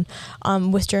next one.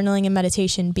 With journaling and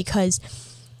meditation, because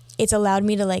it's allowed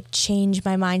me to like change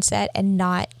my mindset and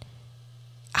not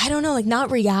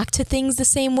react to things the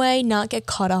same way, not get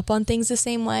caught up on things the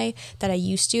same way that I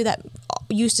used to, that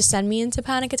used to send me into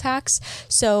panic attacks.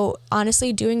 So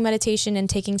honestly, doing meditation and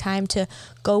taking time to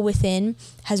go within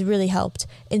has really helped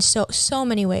in so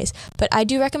many ways. But I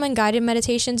do recommend guided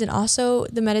meditations, and also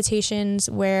the meditations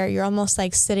where you're almost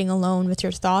like sitting alone with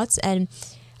your thoughts. And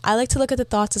I like to look at the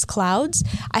thoughts as clouds.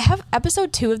 I have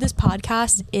episode 2 of this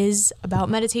podcast is about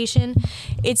meditation.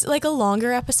 It's like a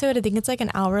longer episode. I think it's like an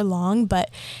hour long,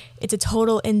 but it's a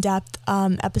total in-depth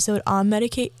episode on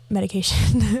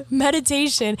medication.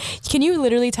 Meditation. Can you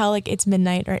literally tell like it's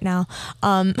midnight right now?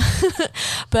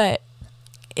 But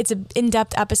it's an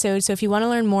in-depth episode. So if you want to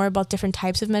learn more about different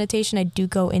types of meditation, I do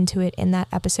go into it in that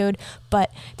episode.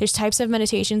 But there's types of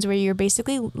meditations where you're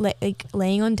basically like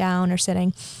laying on down or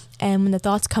sitting, and when the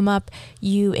thoughts come up,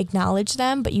 you acknowledge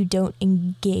them, but you don't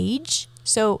engage.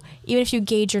 So even if you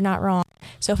engage, you're not wrong.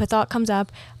 So if a thought comes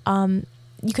up,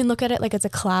 you can look at it like it's a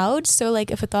cloud. So like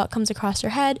if a thought comes across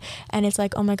your head and it's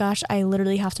like, oh my gosh, I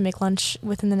literally have to make lunch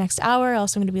within the next hour,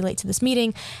 else I'm going to be late to this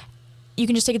meeting. You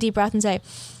can just take a deep breath and say,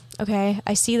 okay,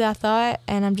 I see that thought,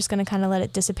 and I'm just going to kind of let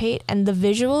it dissipate. And the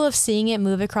visual of seeing it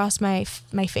move across my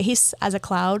face as a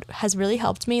cloud has really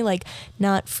helped me like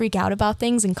not freak out about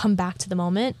things and come back to the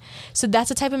moment. So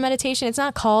that's a type of meditation. It's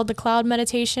not called the cloud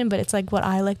meditation, but it's like what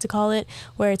I like to call it,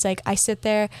 where it's like I sit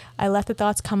there, I let the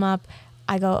thoughts come up,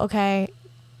 I go, okay,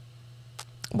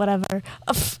 whatever.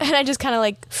 And I just kind of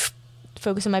like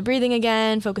focus on my breathing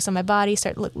again, focus on my body,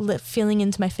 start feeling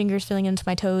into my fingers, feeling into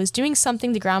my toes, doing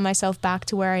something to ground myself back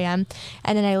to where I am.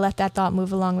 And then I let that thought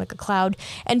move along like a cloud.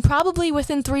 And probably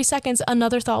within 3 seconds,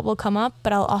 another thought will come up,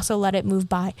 but I'll also let it move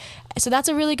by. So that's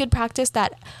a really good practice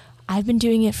that I've been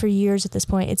doing it for years at this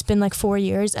point. It's been like 4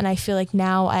 years, and I feel like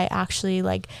now I actually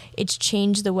like, it's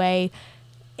changed the way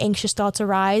anxious thoughts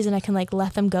arise, and I can like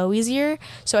let them go easier.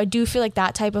 So I do feel like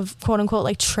that type of quote unquote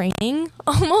like training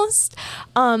almost.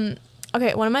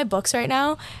 Okay, one of my books right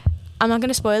now, I'm not going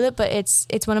to spoil it, but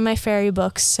it's one of my fairy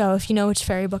books. So if you know which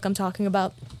fairy book I'm talking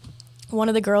about, one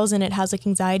of the girls in it has like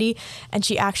anxiety, and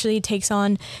she actually takes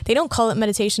on, they don't call it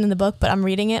meditation in the book, but I'm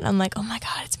reading it and I'm like, oh my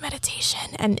God, it's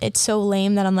meditation. And it's so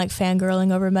lame that I'm like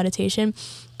fangirling over meditation.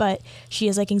 but she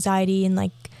has like anxiety and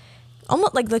like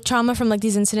almost like the trauma from like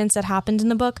these incidents that happened in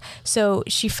the book. So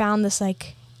she found this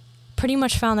like pretty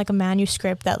much found like a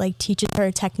manuscript that like teaches her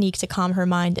a technique to calm her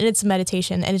mind, and it's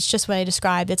meditation, and it's just what I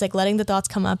described. It's like letting the thoughts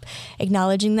come up,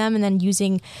 acknowledging them, and then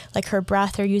using like her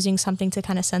breath or using something to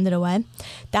kind of send it away.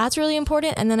 That's really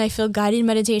important. And then I feel guided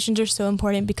meditations are so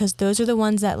important because those are the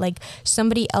ones that like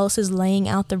somebody else is laying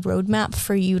out the roadmap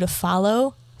for you to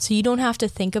follow, so you don't have to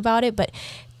think about it, but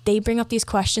they bring up these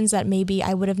questions that maybe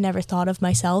I would have never thought of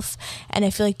myself. And I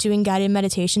feel like doing guided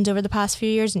meditations over the past few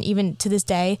years, and even to this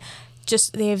day,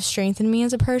 just they have strengthened me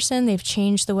as a person. They've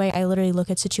changed the way I literally look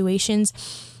at situations,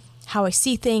 how I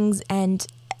see things, and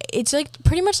it's like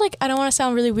pretty much like, I don't want to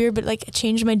sound really weird, but like it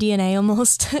changed my DNA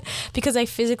almost because I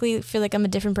physically feel like I'm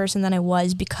a different person than I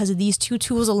was because of these two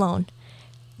tools alone.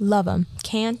 Love them.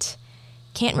 Can't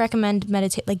recommend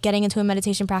getting into a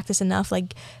meditation practice enough.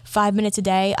 Like 5 minutes a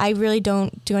day. I really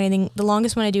don't do anything. The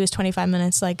longest one I do is 25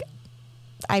 minutes. Like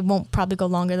I won't probably go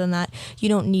longer than that. You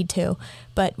don't need to.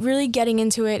 But really getting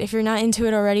into it, if you're not into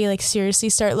it already, like seriously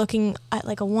start looking at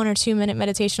like a 1 or 2 minute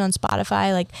meditation on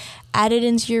Spotify. Like add it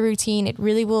into your routine. It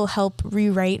really will help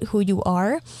rewrite who you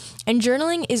are. And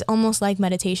journaling is almost like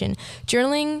meditation.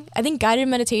 Journaling, I think guided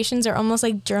meditations are almost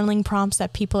like journaling prompts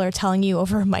that people are telling you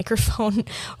over a microphone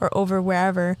or over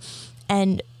wherever.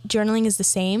 And journaling is the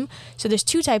same. So there's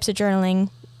 2 types of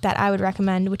journaling that I would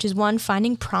recommend, which is one,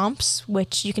 finding prompts,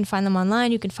 which you can find them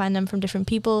online. You can find them from different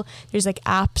people. There's like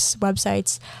apps,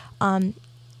 websites,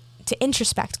 to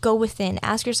introspect, go within,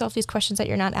 ask yourself these questions that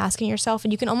you're not asking yourself.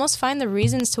 And you can almost find the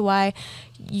reasons to why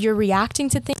you're reacting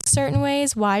to things certain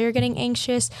ways, why you're getting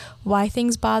anxious, why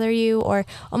things bother you, or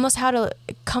almost how to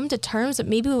come to terms with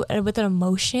maybe with an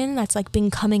emotion that's like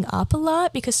been coming up a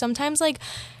lot. Because sometimes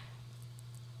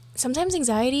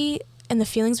anxiety and the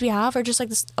feelings we have are just like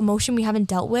this emotion we haven't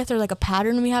dealt with, or like a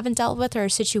pattern we haven't dealt with, or a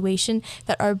situation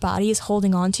that our body is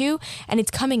holding on to, and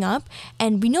it's coming up,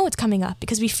 and we know it's coming up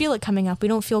because we feel it coming up. We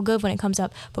don't feel good when it comes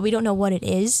up, but we don't know what it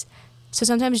is. So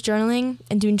sometimes journaling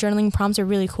and doing journaling prompts are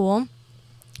really cool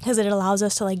because it allows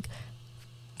us to like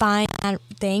find that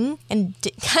thing, and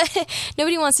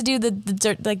nobody wants to do the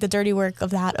dirty work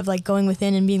of that, of like going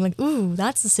within and being like, ooh,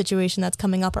 that's the situation that's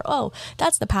coming up, or oh,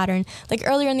 that's the pattern. Like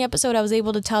earlier in the episode, I was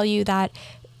able to tell you that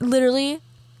literally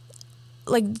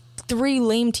like 3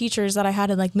 lame teachers that I had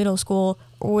in like middle school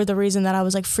were the reason that I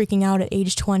was like freaking out at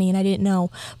age 20, and I didn't know.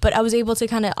 But I was able to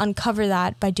kind of uncover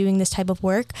that by doing this type of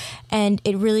work, and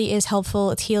it really is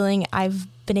helpful. It's healing. I've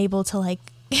been able to like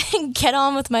get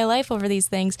on with my life over these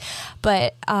things,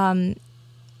 but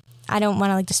I don't want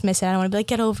to like dismiss it. I don't want to be like,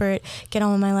 get over it, get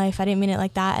on with my life. I didn't mean it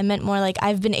like that. I meant more like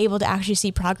I've been able to actually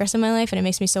see progress in my life, and it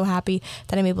makes me so happy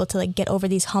that I'm able to like get over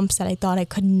these humps that I thought I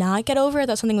could not get over,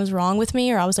 that something was wrong with me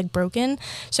or I was like broken.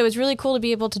 So it's really cool to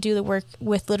be able to do the work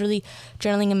with literally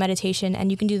journaling and meditation,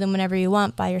 and you can do them whenever you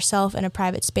want by yourself in a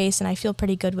private space, and I feel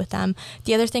pretty good with them.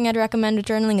 The other thing I'd recommend with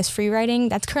journaling is free writing.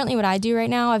 That's currently what I do right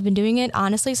now. I've been doing it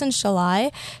honestly since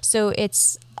July, so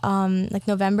it's like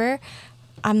November.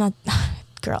 I'm not...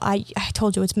 Girl, I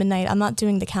told you it's midnight. I'm not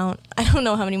doing the count. I don't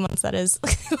know how many months that is.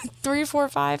 3, 4,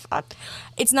 5.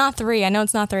 It's not 3. I know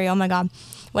it's not 3. Oh my God.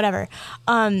 Whatever.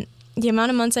 The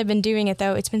amount of months I've been doing it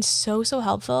though, it's been so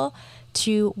helpful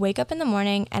to wake up in the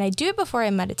morning, and I do it before I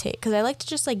meditate because I like to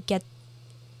just like get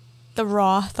the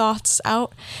raw thoughts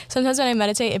out. Sometimes when I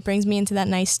meditate, it brings me into that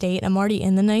nice state. I'm already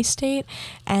in the nice state,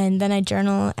 and then I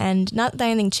journal, and not that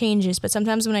anything changes, but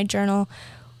sometimes when I journal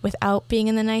without being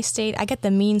in the nice state, I get the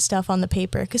mean stuff on the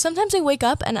paper. Because sometimes I wake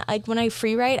up and when I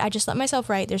free write, I just let myself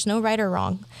write. There's no right or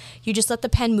wrong. You just let the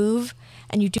pen move,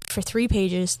 and you do it for 3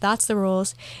 pages. That's the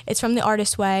rules. It's from The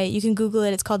Artist Way. You can Google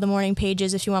it. It's called The Morning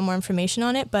Pages if you want more information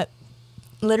on it. But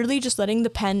literally just letting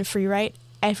the pen free write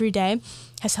every day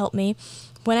has helped me.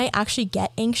 When I actually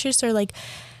get anxious or like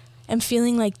am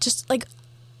feeling like just like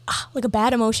a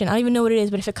bad emotion, I don't even know what it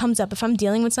is, but if it comes up, if I'm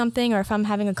dealing with something, or if I'm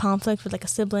having a conflict with like a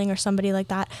sibling or somebody like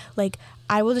that, like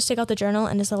I will just take out the journal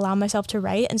and just allow myself to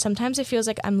write. And sometimes it feels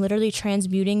like I'm literally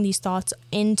transmuting these thoughts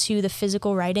into the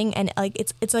physical writing, and like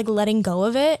it's like letting go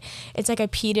of it. It's like I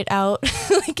peed it out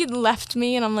like it left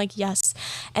me, and I'm like, yes,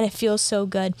 and it feels so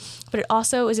good. But it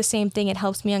also is the same thing. It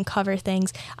helps me uncover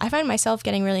things. I find myself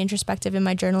getting really introspective in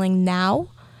my journaling now,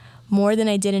 more than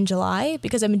I did in July,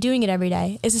 because I've been doing it every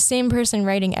day. It's the same person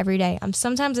writing every day.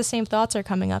 Sometimes the same thoughts are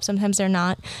coming up. Sometimes they're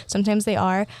not. Sometimes they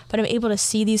are. But I'm able to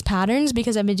see these patterns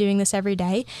because I've been doing this every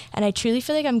day. And I truly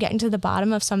feel like I'm getting to the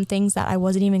bottom of some things that I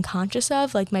wasn't even conscious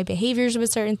of, like my behaviors with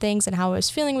certain things and how I was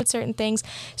feeling with certain things.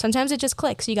 Sometimes it just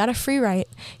clicks. You got to free write.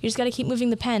 You just got to keep moving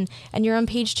the pen. And you're on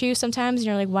page 2 sometimes, and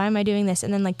you're like, why am I doing this?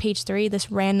 And then like page 3,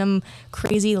 this random,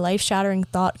 crazy, life-shattering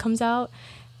thought comes out.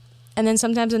 And then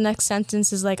sometimes the next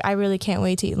sentence is like, I really can't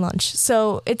wait to eat lunch.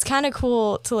 So it's kind of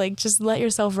cool to like just let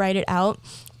yourself write it out.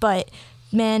 But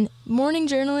man, morning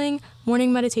journaling,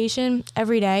 morning meditation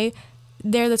every day,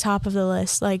 they're the top of the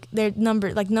list. Like they're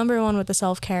number one with the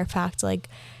self-care fact. Like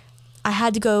I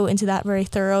had to go into that very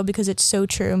thorough because it's so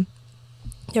true.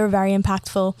 They were very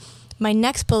impactful. My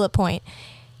next bullet point,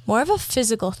 more of a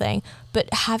physical thing,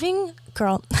 but having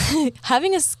a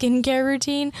skincare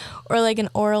routine or like an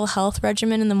oral health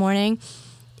regimen in the morning,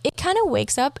 it kind of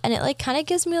wakes up and it like kind of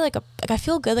gives me like I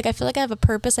feel good. Like I feel like I have a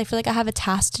purpose. I feel like I have a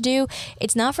task to do.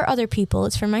 It's not for other people.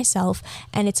 It's for myself.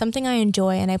 And it's something I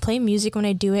enjoy. And I play music when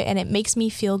I do it and it makes me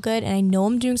feel good. And I know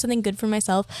I'm doing something good for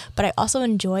myself, but I also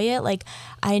enjoy it. Like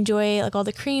I enjoy like all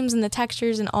the creams and the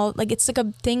textures and all, like it's like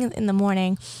a thing in the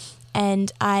morning.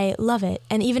 And I love it.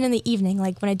 And even in the evening,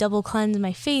 like when I double cleanse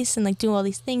my face and like do all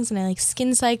these things and I like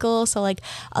skin cycle. So like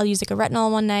I'll use like a retinol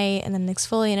one night and then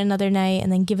exfoliate another night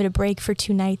and then give it a break for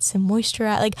 2 nights and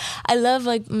moisturize. Like I love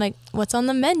like what's on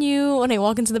the menu when I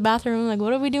walk into the bathroom. Like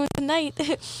what are we doing tonight?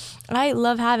 I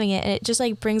love having it. And it just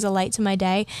like brings a light to my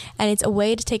day. And it's a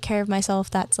way to take care of myself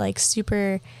that's like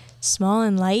super small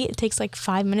and light. It takes like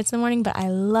 5 minutes in the morning, but I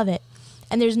love it.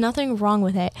 And there's nothing wrong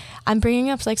with it. I'm bringing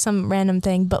up like some random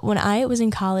thing, but when I was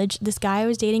in college, this guy I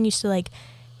was dating used to like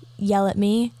yell at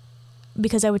me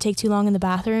because I would take too long in the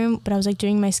bathroom, but I was like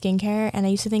doing my skincare and I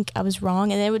used to think I was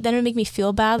wrong. And then it would make me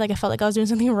feel bad. Like I felt like I was doing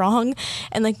something wrong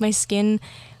and like my skin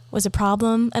was a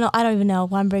problem. And I don't even know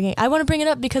why I want to bring it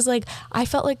up because like I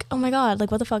felt like, oh my God,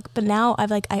 like what the fuck? But now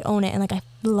I own it and like I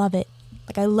love it.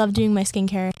 Like I love doing my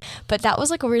skincare. But that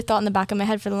was like a weird thought in the back of my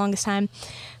head for the longest time.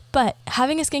 But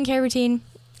having a skincare routine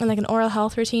and like an oral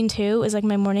health routine too is like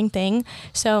my morning thing.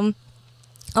 So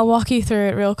I'll walk you through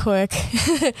it real quick.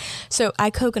 So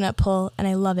I coconut pull and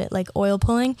I love it, like oil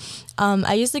pulling.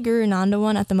 I use the Guru Nanda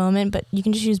one at the moment, but you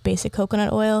can just use basic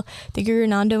coconut oil. The Guru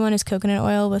Nanda one is coconut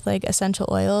oil with like essential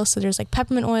oils. So there's like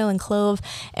peppermint oil and clove.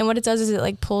 And what it does is it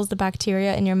like pulls the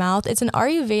bacteria in your mouth. It's an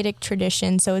Ayurvedic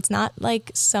tradition. So it's not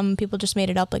like some people just made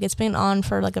it up. Like it's been on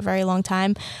for like a very long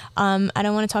time. I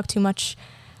don't want to talk too much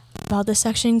about this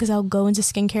section because I'll go into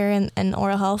skincare and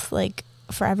oral health like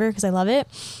forever because I love it.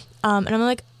 And I'm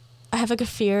like, I have like a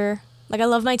fear, like I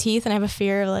love my teeth and I have a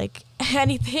fear of like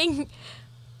anything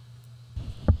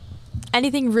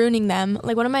ruining them.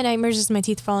 Like one of my nightmares is my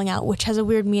teeth falling out, which has a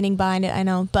weird meaning behind it, I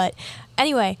know. But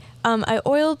anyway, I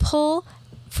oil pull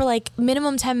for like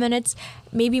minimum 10 minutes,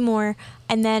 maybe more.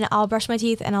 And then I'll brush my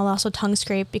teeth and I'll also tongue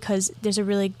scrape because there's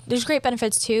great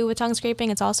benefits too with tongue scraping.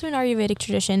 It's also an Ayurvedic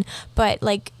tradition, but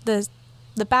like the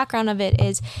background of it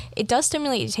is it does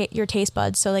stimulate your taste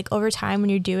buds. So like over time when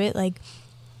you do it, like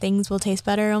things will taste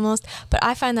better almost. But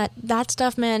I find that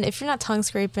stuff, man, if you're not tongue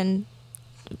scraping,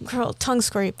 girl, tongue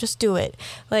scrape, just do it.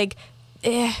 Like,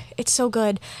 it's so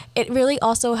good. It really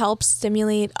also helps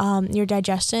stimulate your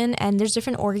digestion, and there's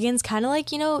different organs, kind of like,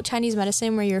 Chinese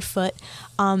medicine where your foot,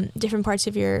 different parts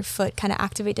of your foot kind of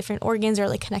activate different organs or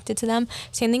like connected to them.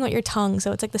 Same thing with your tongue,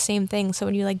 so it's like the same thing. So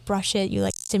when you like brush it, you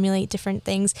like stimulate different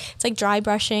things. It's like dry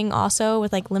brushing also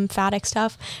with like lymphatic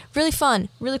stuff. Really fun,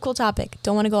 really cool topic.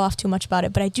 Don't want to go off too much about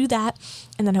it, but I do that,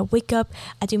 and then I wake up,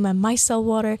 I do my micelle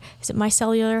water. Is it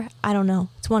micellar? I don't know.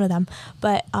 It's one of them,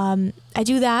 but I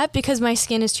do that because my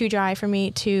skin is too dry for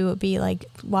me to be like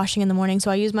washing in the morning. So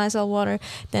I use micellar water.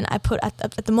 Then I put at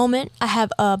the moment I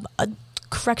have a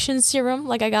correction serum.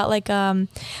 Like I got like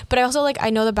but I also like I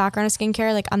know the background of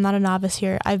skincare. Like I'm not a novice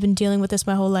here. I've been dealing with this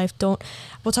my whole life. We'll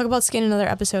talk about skin in another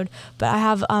episode. But I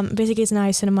have basically it's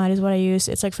niacinamide is what I use.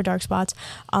 It's like for dark spots,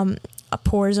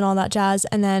 pores and all that jazz.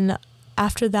 And then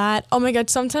after that, oh my God,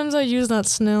 sometimes I use that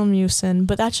snail mucin,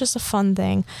 but that's just a fun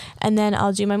thing. And then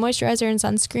I'll do my moisturizer and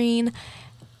sunscreen.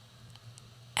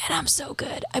 And I'm so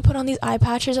good. I put on these eye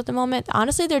patches at the moment.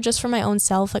 Honestly, they're just for my own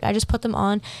self. Like I just put them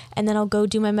on and then I'll go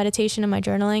do my meditation and my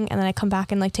journaling and then I come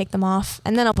back and like take them off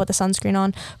and then I'll put the sunscreen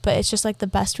on. But it's just like the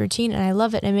best routine and I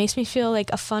love it. And it makes me feel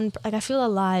like I feel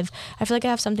alive. I feel like I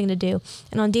have something to do.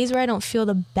 And on days where I don't feel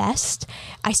the best,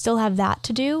 I still have that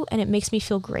to do and it makes me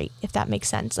feel great, if that makes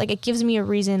sense. Like it gives me a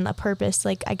reason, a purpose.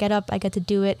 Like I get up, I get to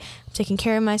do it. I'm taking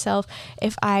care of myself.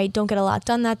 If I don't get a lot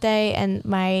done that day and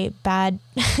my bad,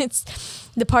 it's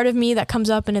the part of me that comes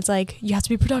up and it's like, you have to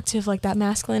be productive, like that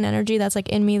masculine energy that's like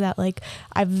in me that like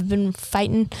I've been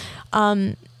fighting.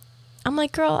 I'm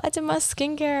like, girl, I did my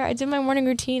skincare, I did my morning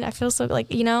routine, I feel so like,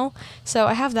 so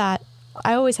I have that.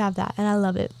 I always have that and I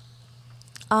love it.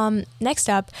 Next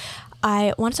up,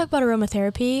 I want to talk about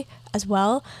aromatherapy as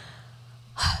well.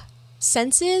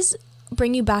 Senses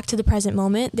bring you back to the present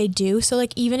moment. They do. So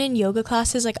like even in yoga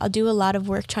classes, like I'll do a lot of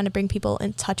work trying to bring people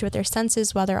in touch with their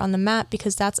senses while they're on the mat,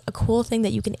 because that's a cool thing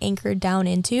that you can anchor down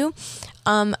into.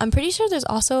 I'm pretty sure there's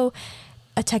also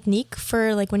a technique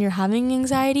for like when you're having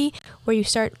anxiety where you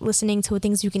start listening to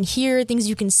things you can hear, things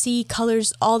you can see,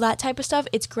 colors, all that type of stuff.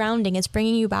 It's grounding. It's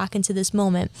bringing you back into this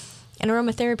moment. And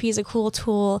aromatherapy is a cool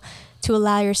tool to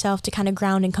allow yourself to kind of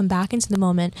ground and come back into the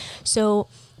moment. So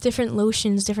different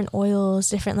lotions, different oils,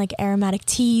 different like aromatic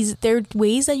teas, there are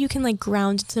ways that you can like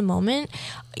ground into the moment.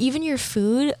 Even your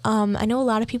food. I know a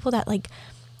lot of people that like,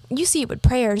 you see it with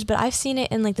prayers, but I've seen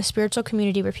it in like the spiritual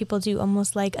community where people do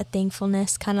almost like a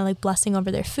thankfulness kind of like blessing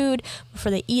over their food before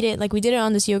they eat it. Like we did it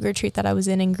on this yoga retreat that I was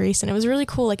in Greece, and it was really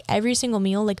cool. Like every single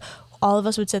meal, like all of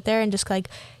us would sit there and just like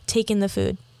take in the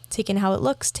food, take in how it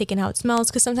looks, take in how it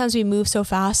smells, because sometimes we move so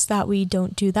fast that we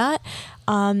don't do that.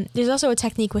 There's also a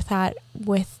technique with that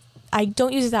I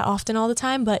don't use it that often all the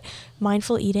time, but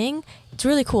mindful eating, it's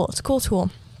really cool. It's a cool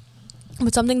tool,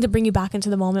 but something to bring you back into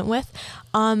the moment with.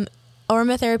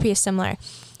 Aromatherapy is similar.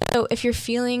 So if you're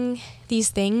feeling these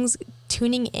things,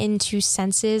 tuning into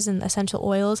senses and essential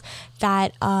oils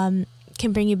that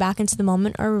can bring you back into the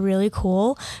moment are really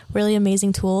cool, really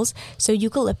amazing tools. So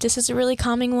eucalyptus is a really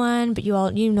calming one, but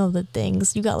you know the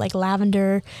things. You got like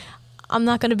lavender. I'm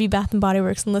not going to be Bath and Body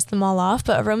Works and list them all off,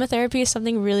 but aromatherapy is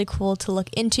something really cool to look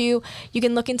into. You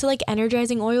can look into like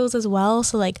energizing oils as well.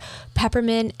 So like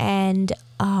peppermint and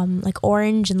like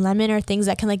orange and lemon are things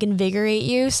that can like invigorate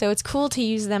you. So it's cool to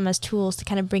use them as tools to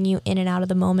kind of bring you in and out of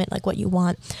the moment, like what you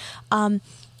want.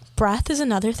 Breath is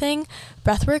another thing.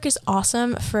 Breath work is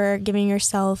awesome for giving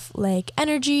yourself like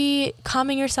energy,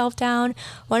 calming yourself down.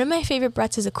 One of my favorite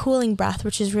breaths is a cooling breath,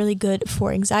 which is really good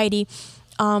for anxiety.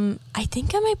 I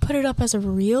think I might put it up as a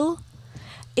reel.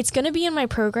 It's going to be in my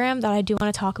program that I do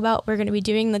want to talk about. We're going to be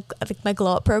doing my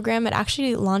Glow Up program. It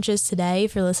actually launches today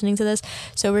if you're listening to this.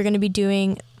 So we're going to be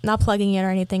doing, not plugging it or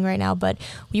anything right now, but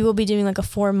we will be doing like a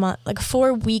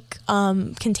 4-week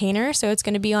container. So it's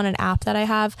going to be on an app that I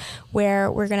have where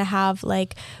we're going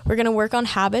to work on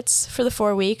habits for the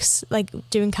 4 weeks, like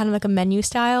doing kind of like a menu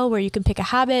style where you can pick a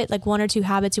habit, like 1 or 2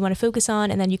 habits you want to focus on,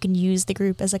 and then you can use the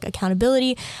group as like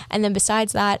accountability. And then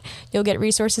besides that, you'll get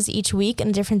resources each week and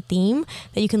a different theme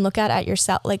that you can look at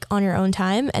yourself, like on your own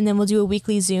time. And then we'll do a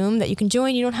weekly Zoom that you can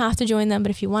join. You don't have to join them, but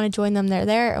if you want to join them, they're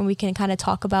there, and we can kind of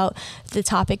talk about the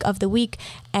topic of the week,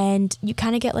 and you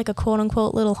kind of get like a quote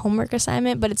unquote little homework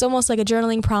assignment, but it's almost like a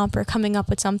journaling prompt or coming up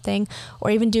with something,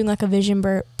 or even doing like a vision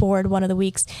board one of the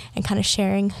weeks and kind of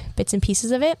sharing bits and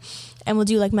pieces of it. And we'll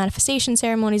do like manifestation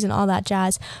ceremonies and all that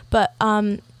jazz. But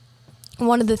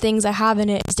one of the things I have in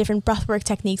it is different breathwork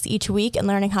techniques each week and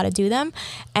learning how to do them.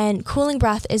 And cooling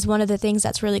breath is one of the things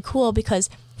that's really cool because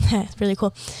it's really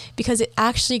cool because it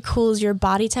actually cools your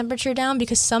body temperature down,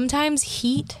 because sometimes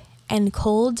heat and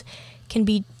cold can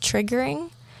be triggering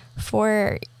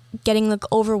for getting like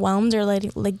overwhelmed, or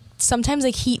like sometimes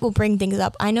like heat will bring things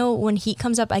up. I know when heat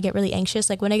comes up, I get really anxious.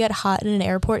 Like when I get hot in an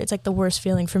airport, it's like the worst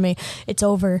feeling for me. It's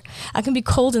over. I can be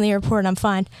cold in the airport and I'm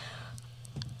fine.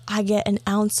 I get an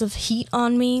ounce of heat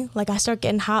on me, like I start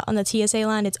getting hot on the TSA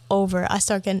line, it's over. I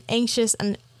start getting anxious,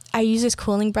 and I use this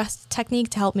cooling breath technique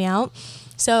to help me out.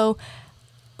 So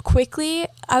quickly,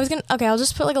 I'll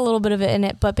just put like a little bit of it in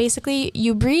it, but basically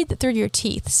you breathe through your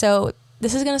teeth. So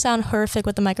this is going to sound horrific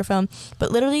with the microphone,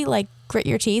 but literally like grit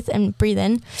your teeth and breathe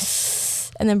in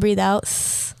and then breathe out.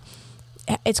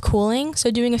 It's cooling. So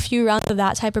doing a few rounds of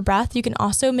that type of breath. You can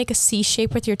also make a C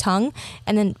shape with your tongue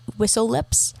and then whistle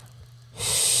lips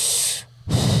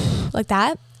like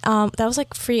that. That was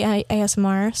like free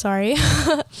ASMR, sorry.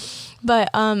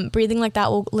 But breathing like that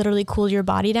will literally cool your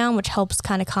body down, which helps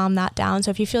kind of calm that down.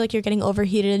 So if you feel like you're getting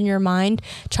overheated in your mind,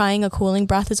 trying a cooling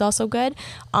breath is also good.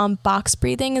 Box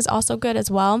breathing is also good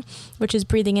as well, which is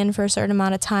breathing in for a certain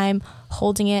amount of time,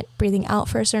 holding it, breathing out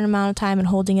for a certain amount of time, and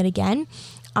holding it again.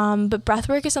 But breath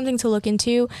work is something to look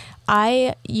into.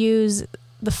 I use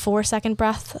the 4-second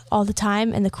breath all the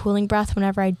time and the cooling breath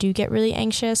whenever I do get really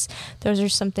anxious. Those are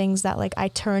some things that like I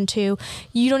turn to.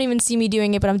 You don't even see me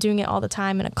doing it, but I'm doing it all the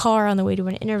time in a car, on the way to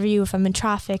an interview, if I'm in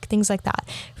traffic, things like that.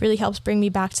 It really helps bring me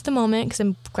back to the moment because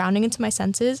I'm grounding into my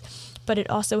senses, but it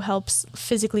also helps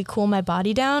physically cool my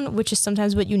body down, which is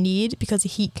sometimes what you need because the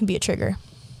heat can be a trigger.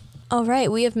 All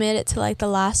right, we have made it to like the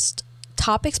last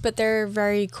topics, but they're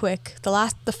very quick.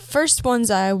 The first ones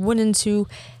I went into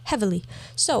heavily.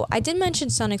 So I did mention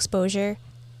sun exposure.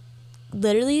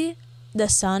 Literally, the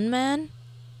sun, man.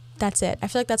 That's it. I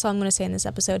feel like that's all I'm going to say in this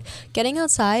episode. Getting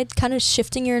outside, kind of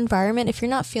shifting your environment. If you're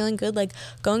not feeling good, like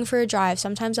going for a drive.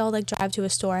 Sometimes I'll like drive to a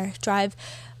store.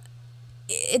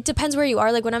 it depends where you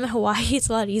are. Like when I'm in Hawaii, it's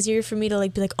a lot easier for me to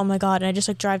like be like, oh my God, and I just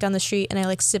like drive down the street and I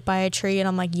like sit by a tree and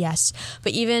I'm like, yes.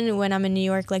 But even when I'm in New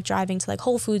York, like driving to like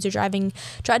Whole Foods or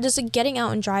just like getting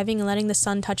out and driving and letting the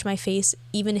sun touch my face,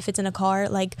 even if it's in a car,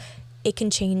 like it can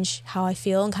change how I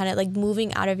feel, and kind of like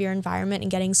moving out of your environment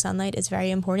and getting sunlight is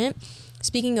very important.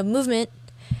 Speaking of movement,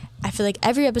 I feel like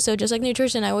every episode, just like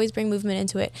nutrition, I always bring movement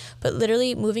into it, but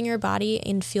literally moving your body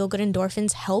and feel good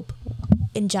endorphins help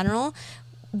in general,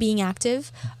 being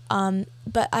active.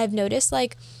 But I've noticed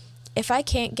like if I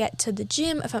can't get to the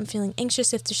gym, if I'm feeling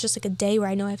anxious, if there's just like a day where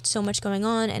I know I have so much going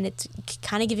on and it's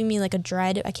kind of giving me like a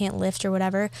dread, I can't lift or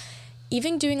whatever,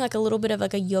 even doing like a little bit of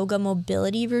like a yoga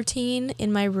mobility routine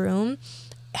in my room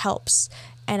helps.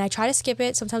 And I try to skip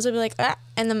it. Sometimes I'll be like,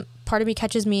 and then part of me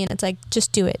catches me and it's like,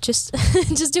 just do it. Just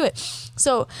do it.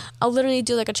 So I'll literally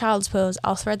do like a child's pose.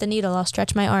 I'll thread the needle. I'll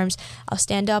stretch my arms. I'll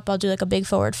stand up. I'll do like a big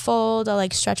forward fold. I'll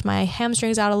like stretch my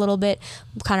hamstrings out a little bit,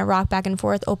 kind of rock back and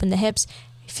forth, open the hips.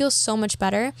 It feels so much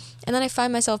better. And then I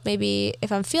find myself, maybe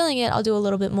if I'm feeling it, I'll do a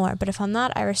little bit more. But if I'm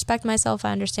not, I respect myself.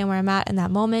 I understand where I'm at in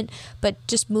that moment. But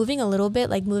just moving a little bit,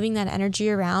 like moving that energy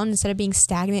around instead of being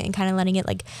stagnant and kind of letting it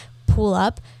like pull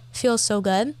up, feels so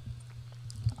good.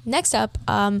 Next up,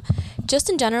 just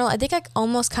in general, I think I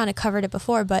almost kind of covered it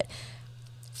before, but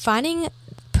finding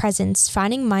presence,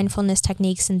 finding mindfulness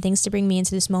techniques and things to bring me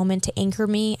into this moment, to anchor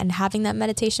me, and having that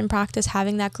meditation practice,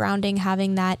 having that grounding,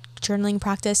 having that journaling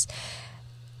practice,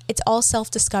 it's all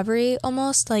self-discovery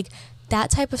almost. Like that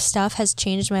type of stuff has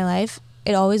changed my life.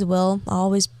 It always will. I'll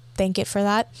always thank it for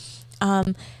that.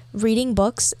 Reading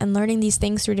books and learning these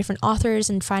things through different authors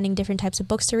and finding different types of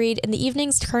books to read. In the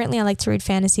evenings, currently, I like to read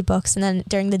fantasy books. And then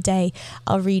during the day,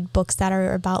 I'll read books that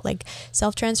are about like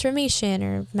self-transformation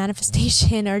or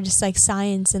manifestation or just like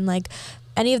science, and like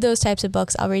any of those types of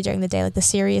books I'll read during the day, like the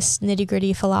serious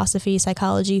nitty-gritty philosophy,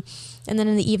 psychology. And then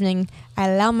in the evening, I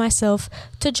allow myself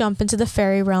to jump into the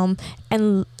fairy realm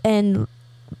and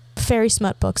fairy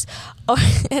smut books or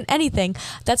and anything.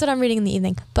 That's what I'm reading in the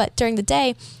evening. But during the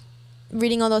day,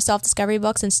 reading all those self-discovery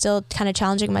books and still kind of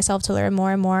challenging myself to learn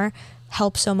more and more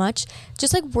helps so much.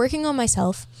 Just like working on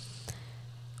myself,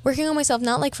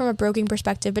 not like from a broken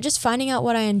perspective, but just finding out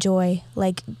what I enjoy,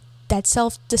 like that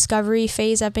self-discovery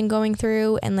phase I've been going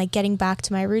through, and like getting back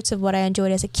to my roots of what I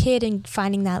enjoyed as a kid and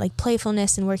finding that like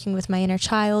playfulness and working with my inner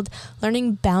child,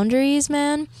 learning boundaries,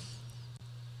 man,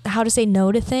 how to say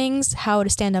no to things, how to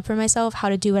stand up for myself, how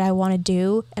to do what I want to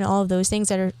do, and all of those things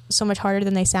that are so much harder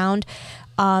than they sound.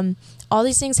 All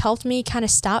these things helped me kind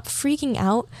of stop freaking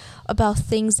out about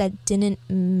things that didn't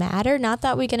matter. Not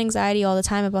that we get anxiety all the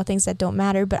time about things that don't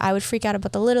matter, but I would freak out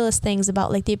about the littlest things,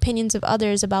 about like the opinions of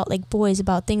others, about like boys,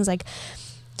 about things like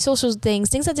social things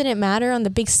that didn't matter on the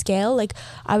big scale. Like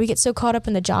I would get so caught up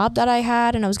in the job that I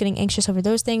had, and I was getting anxious over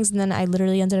those things, and then I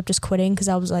literally ended up just quitting because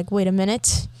I was like, wait a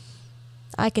minute,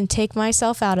 I can take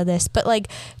myself out of this. But like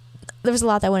there was a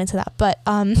lot that went into that, but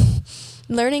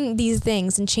learning these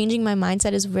things and changing my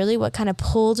mindset is really what kind of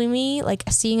pulled me. Like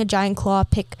seeing a giant claw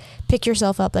pick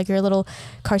yourself up, like you're a little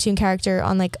cartoon character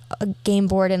on like a game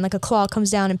board, and like a claw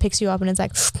comes down and picks you up, and it's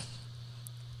like,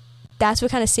 that's what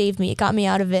kind of saved me. It got me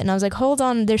out of it. And I was like, hold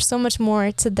on, there's so much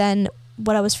more to then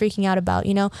what I was freaking out about,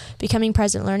 you know, becoming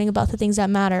present, learning about the things that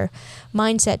matter,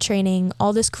 mindset training,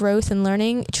 all this growth and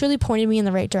learning truly pointed me in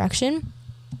the right direction.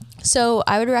 So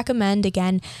I would recommend,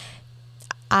 again,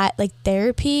 like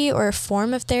therapy or a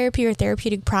form of therapy or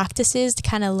therapeutic practices to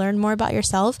kind of learn more about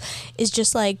yourself is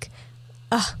just like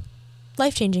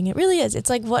life-changing. It really is. It's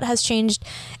like what has changed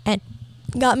and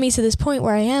got me to this point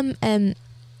where I am, and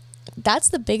that's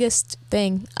the biggest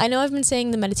thing. I know I've been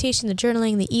saying the meditation, the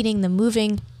journaling, the eating, the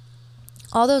moving,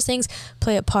 all those things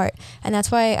play a part, and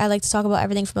that's why I like to talk about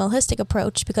everything from a holistic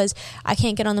approach, because I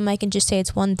can't get on the mic and just say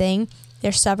it's one thing.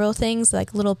 There's several things,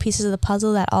 like little pieces of the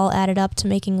puzzle that all added up to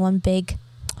making one big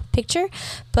picture.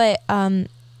 But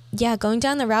going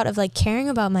down the route of like caring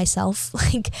about myself,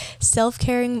 like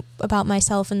self-caring about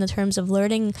myself in the terms of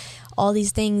learning all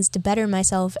these things to better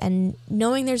myself, and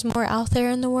knowing there's more out there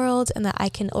in the world and that I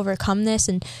can overcome this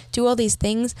and do all these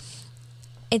things.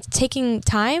 It's taking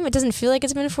time. It doesn't feel like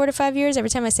it's been 4 to 5 years. Every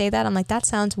time I say that, I'm like, that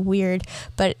sounds weird,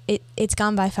 but it's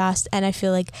gone by fast. And I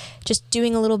feel like just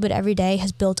doing a little bit every day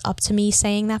has built up to me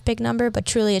saying that big number, but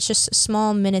truly it's just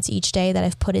small minutes each day that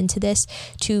I've put into this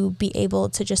to be able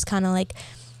to just kind of like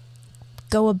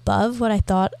go above what I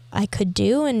thought I could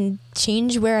do and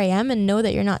change where I am and know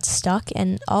that you're not stuck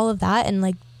and all of that. And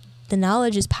like, the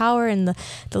knowledge is power, and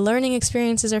the learning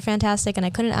experiences are fantastic, and I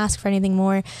couldn't ask for anything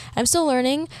more. I'm still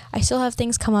learning. I still have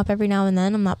things come up every now and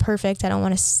then. I'm not perfect. I don't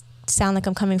want to sound like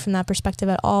I'm coming from that perspective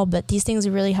at all, but these things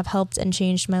really have helped and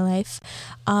changed my life.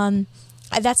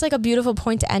 that's like a beautiful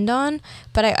point to end on,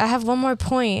 but I have one more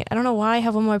point. I don't know why I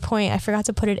have one more point. I forgot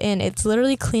to put it in. It's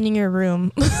literally cleaning your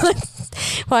room.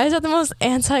 Why is that the most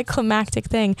anticlimactic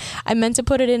thing? I meant to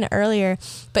put it in earlier,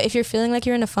 but if you're feeling like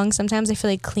you're in a funk, sometimes I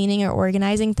feel like cleaning or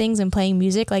organizing things and playing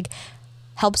music like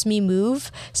helps me move.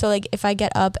 So like if I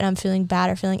get up and I'm feeling bad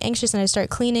or feeling anxious and I start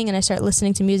cleaning and I start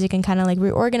listening to music and kind of like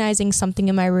reorganizing something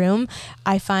in my room,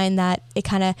 I find that it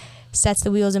kind of sets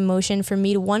the wheels in motion for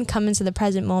me to come into the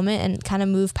present moment and kind of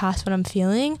move past what I'm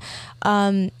feeling.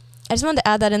 I just wanted to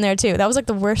add that in there too. That was like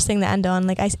the worst thing to end on.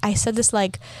 Like I said this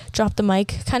like drop the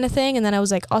mic kind of thing, and then I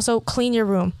was like, also clean your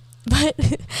room.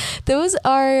 But those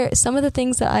are some of the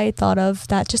things that I thought of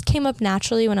that just came up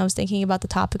naturally when I was thinking about the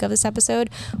topic of this episode,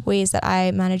 ways that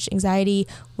I manage anxiety,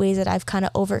 ways that I've kind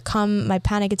of overcome my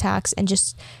panic attacks and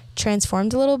just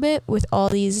transformed a little bit with all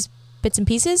these bits and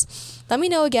pieces. Let me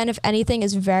know again if anything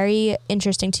is very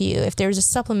interesting to you, if there's a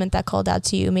supplement that called out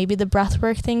to you, maybe the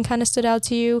breathwork thing kind of stood out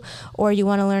to you, or you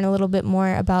want to learn a little bit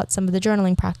more about some of the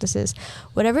journaling practices.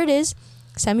 Whatever it is,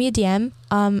 send me a DM.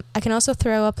 I can also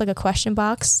throw up like a question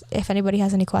box if anybody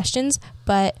has any questions,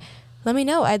 but let me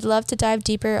know. I'd love to dive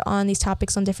deeper on these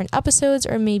topics on different episodes,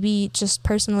 or maybe just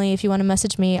personally, if you want to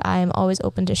message me, I'm always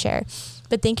open to share.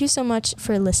 But thank you so much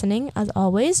for listening, as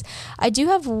always. I do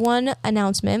have one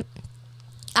announcement.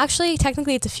 Actually,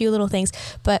 technically it's a few little things,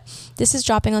 but this is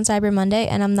dropping on Cyber Monday,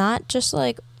 and I'm not just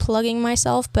like plugging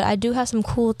myself, but I do have some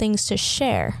cool things to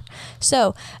share.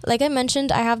 So, like I mentioned,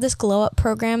 I have this glow up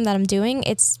program that I'm doing.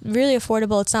 It's really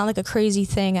affordable. It's not like a crazy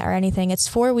thing or anything. It's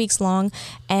 4 weeks long,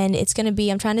 and it's going to be,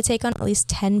 I'm trying to take on at least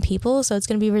 10 people, so it's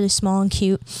going to be really small and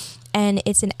cute. And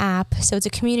it's an app, so it's a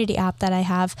community app that I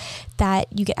have that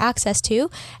you get access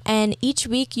to, and each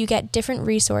week you get different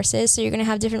resources. So you're going to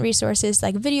have different resources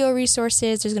like video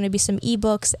resources, there's going to be some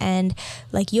ebooks and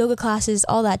like yoga classes,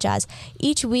 all that jazz.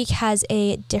 Each week has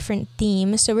a different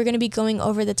theme, so we're going to be going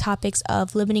over the topics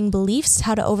of limiting beliefs,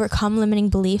 how to overcome limiting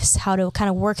beliefs, how to kind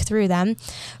of work through them.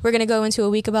 We're going to go into a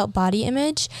week about body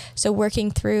image, so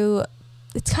working through,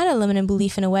 it's kind of limiting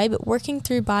belief in a way, but working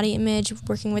through body image,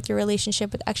 working with your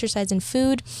relationship with exercise and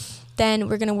food. Then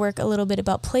we're going to work a little bit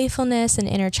about playfulness and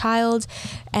inner child,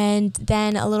 and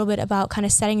then a little bit about kind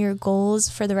of setting your goals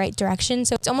for the right direction.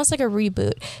 So it's almost like a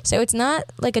reboot. So it's not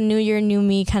like a new year, new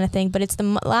me kind of thing, but it's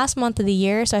the last month of the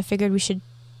year. So I figured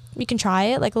we can try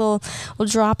it, like we'll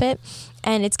drop it.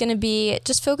 And it's going to be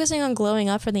just focusing on glowing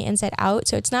up from the inside out.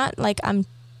 So it's not like I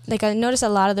notice a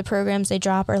lot of the programs they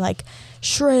drop are like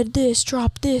shred this,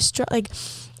 drop like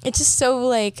it's just so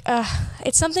like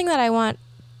it's something that I want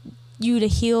you to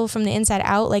heal from the inside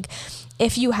out. Like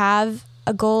if you have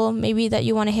a goal maybe that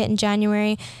you want to hit in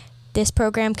January, this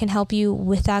program can help you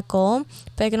with that goal,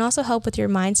 but it can also help with your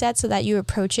mindset so that you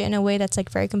approach it in a way that's like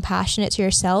very compassionate to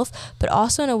yourself, but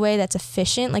also in a way that's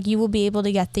efficient. Like you will be able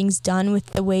to get things done with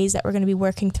the ways that we're going to be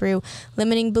working through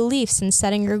limiting beliefs and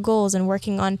setting your goals and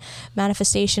working on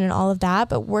manifestation and all of that,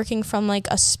 but working from like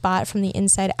a spot from the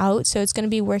inside out. So it's going to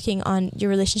be working on your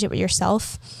relationship with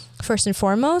yourself first and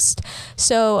foremost.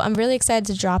 So I'm really excited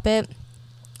to drop it.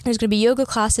 There's going to be yoga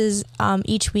classes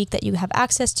each week that you have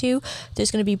access to. There's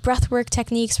going to be breathwork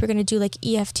techniques. We're going to do like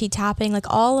EFT tapping. Like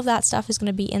all of that stuff is going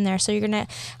to be in there. So you're going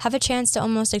to have a chance to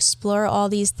almost explore all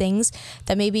these things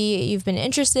that maybe you've been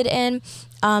interested in.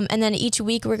 And then each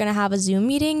week we're going to have a Zoom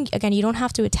meeting. Again, you don't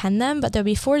have to attend them, but there'll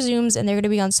be 4 Zooms and they're going to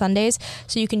be on Sundays.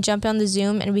 So you can jump on the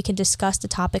Zoom and we can discuss the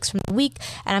topics from the week.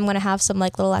 And I'm going to have some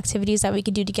like little activities that we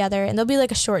could do together. And there'll be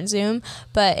like a short Zoom,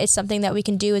 but it's something that we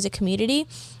can do as a community.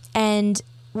 And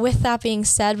with that being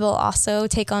said, we'll also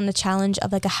take on the challenge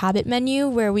of like a habit menu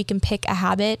where we can pick a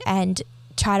habit and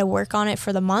try to work on it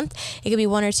for the month. It could be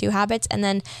 1 or 2 habits, and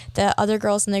then the other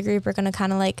girls in the group are going to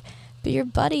kind of like be your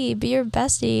buddy, be your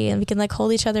bestie, and we can like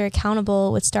hold each other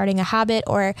accountable with starting a habit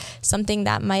or something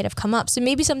that might have come up. So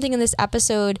maybe something in this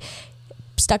episode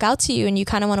stuck out to you and you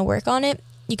kind of want to work on it.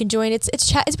 You can join. It's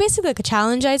basically like a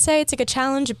challenge, I'd say. It's like a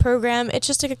challenge, a program. It's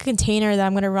just like a container that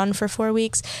I'm going to run for 4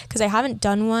 weeks because I haven't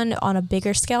done one on a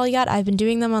bigger scale yet. I've been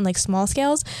doing them on like small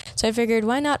scales. So I figured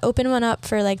why not open one up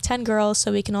for like 10 girls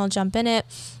so we can all jump in it.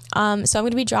 So I'm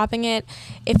going to be dropping it.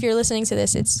 If you're listening to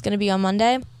this, it's going to be on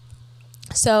Monday.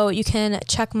 So you can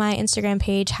check my Instagram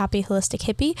page, Happy Holistic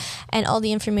Hippie, and all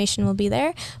the information will be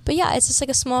there. But yeah, it's just like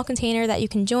a small container that you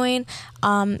can join.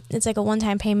 It's like a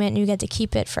one-time payment and you get to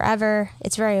keep it forever.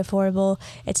 It's very affordable.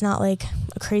 It's not like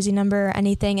a crazy number or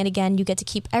anything. And again, you get to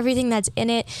keep everything that's in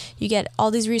it. You get all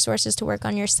these resources to work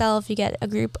on yourself. You get a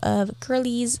group of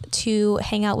girlies to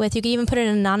hang out with. You can even put an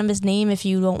anonymous name if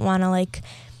you don't want to like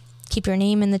keep your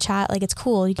name in the chat. Like, it's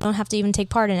cool. You don't have to even take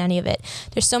part in any of it.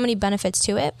 There's so many benefits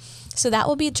to it. So that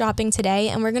will be dropping today,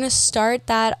 and we're going to start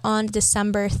that on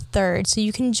December 3rd. So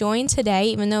you can join today,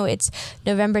 even though it's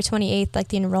November 28th, like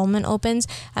the enrollment opens.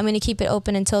 I'm going to keep it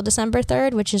open until December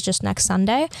 3rd, which is just next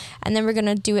Sunday. And then we're going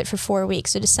to do it for 4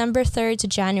 weeks. So December 3rd to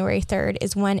January 3rd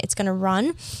is when it's going to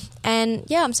run. And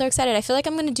yeah, I'm so excited. I feel like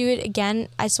I'm going to do it again.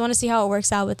 I just want to see how it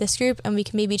works out with this group, and we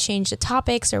can maybe change the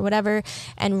topics or whatever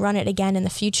and run it again in the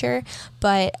future.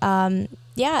 But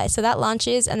yeah, so that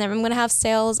launches, and then I'm going to have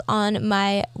sales on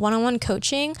my one-on-one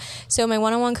coaching. So my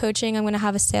one-on-one coaching, I'm going to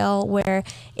have a sale where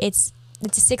it's a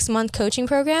 6-month coaching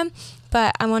program,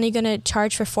 but I'm only going to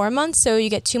charge for 4 months. So you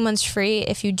get 2 months free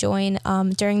if you join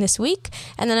during this week.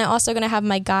 And then I'm also going to have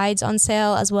my guides on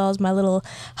sale, as well as my little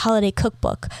holiday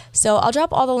cookbook. So I'll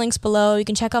drop all the links below. You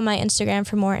can check out my Instagram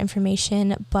for more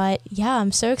information. But yeah,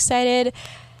 I'm so excited.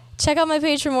 Check out my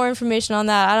page for more information on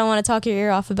that. I don't want to talk your ear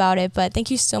off about it, but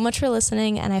thank you so much for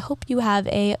listening, and I hope you have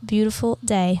a beautiful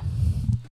day.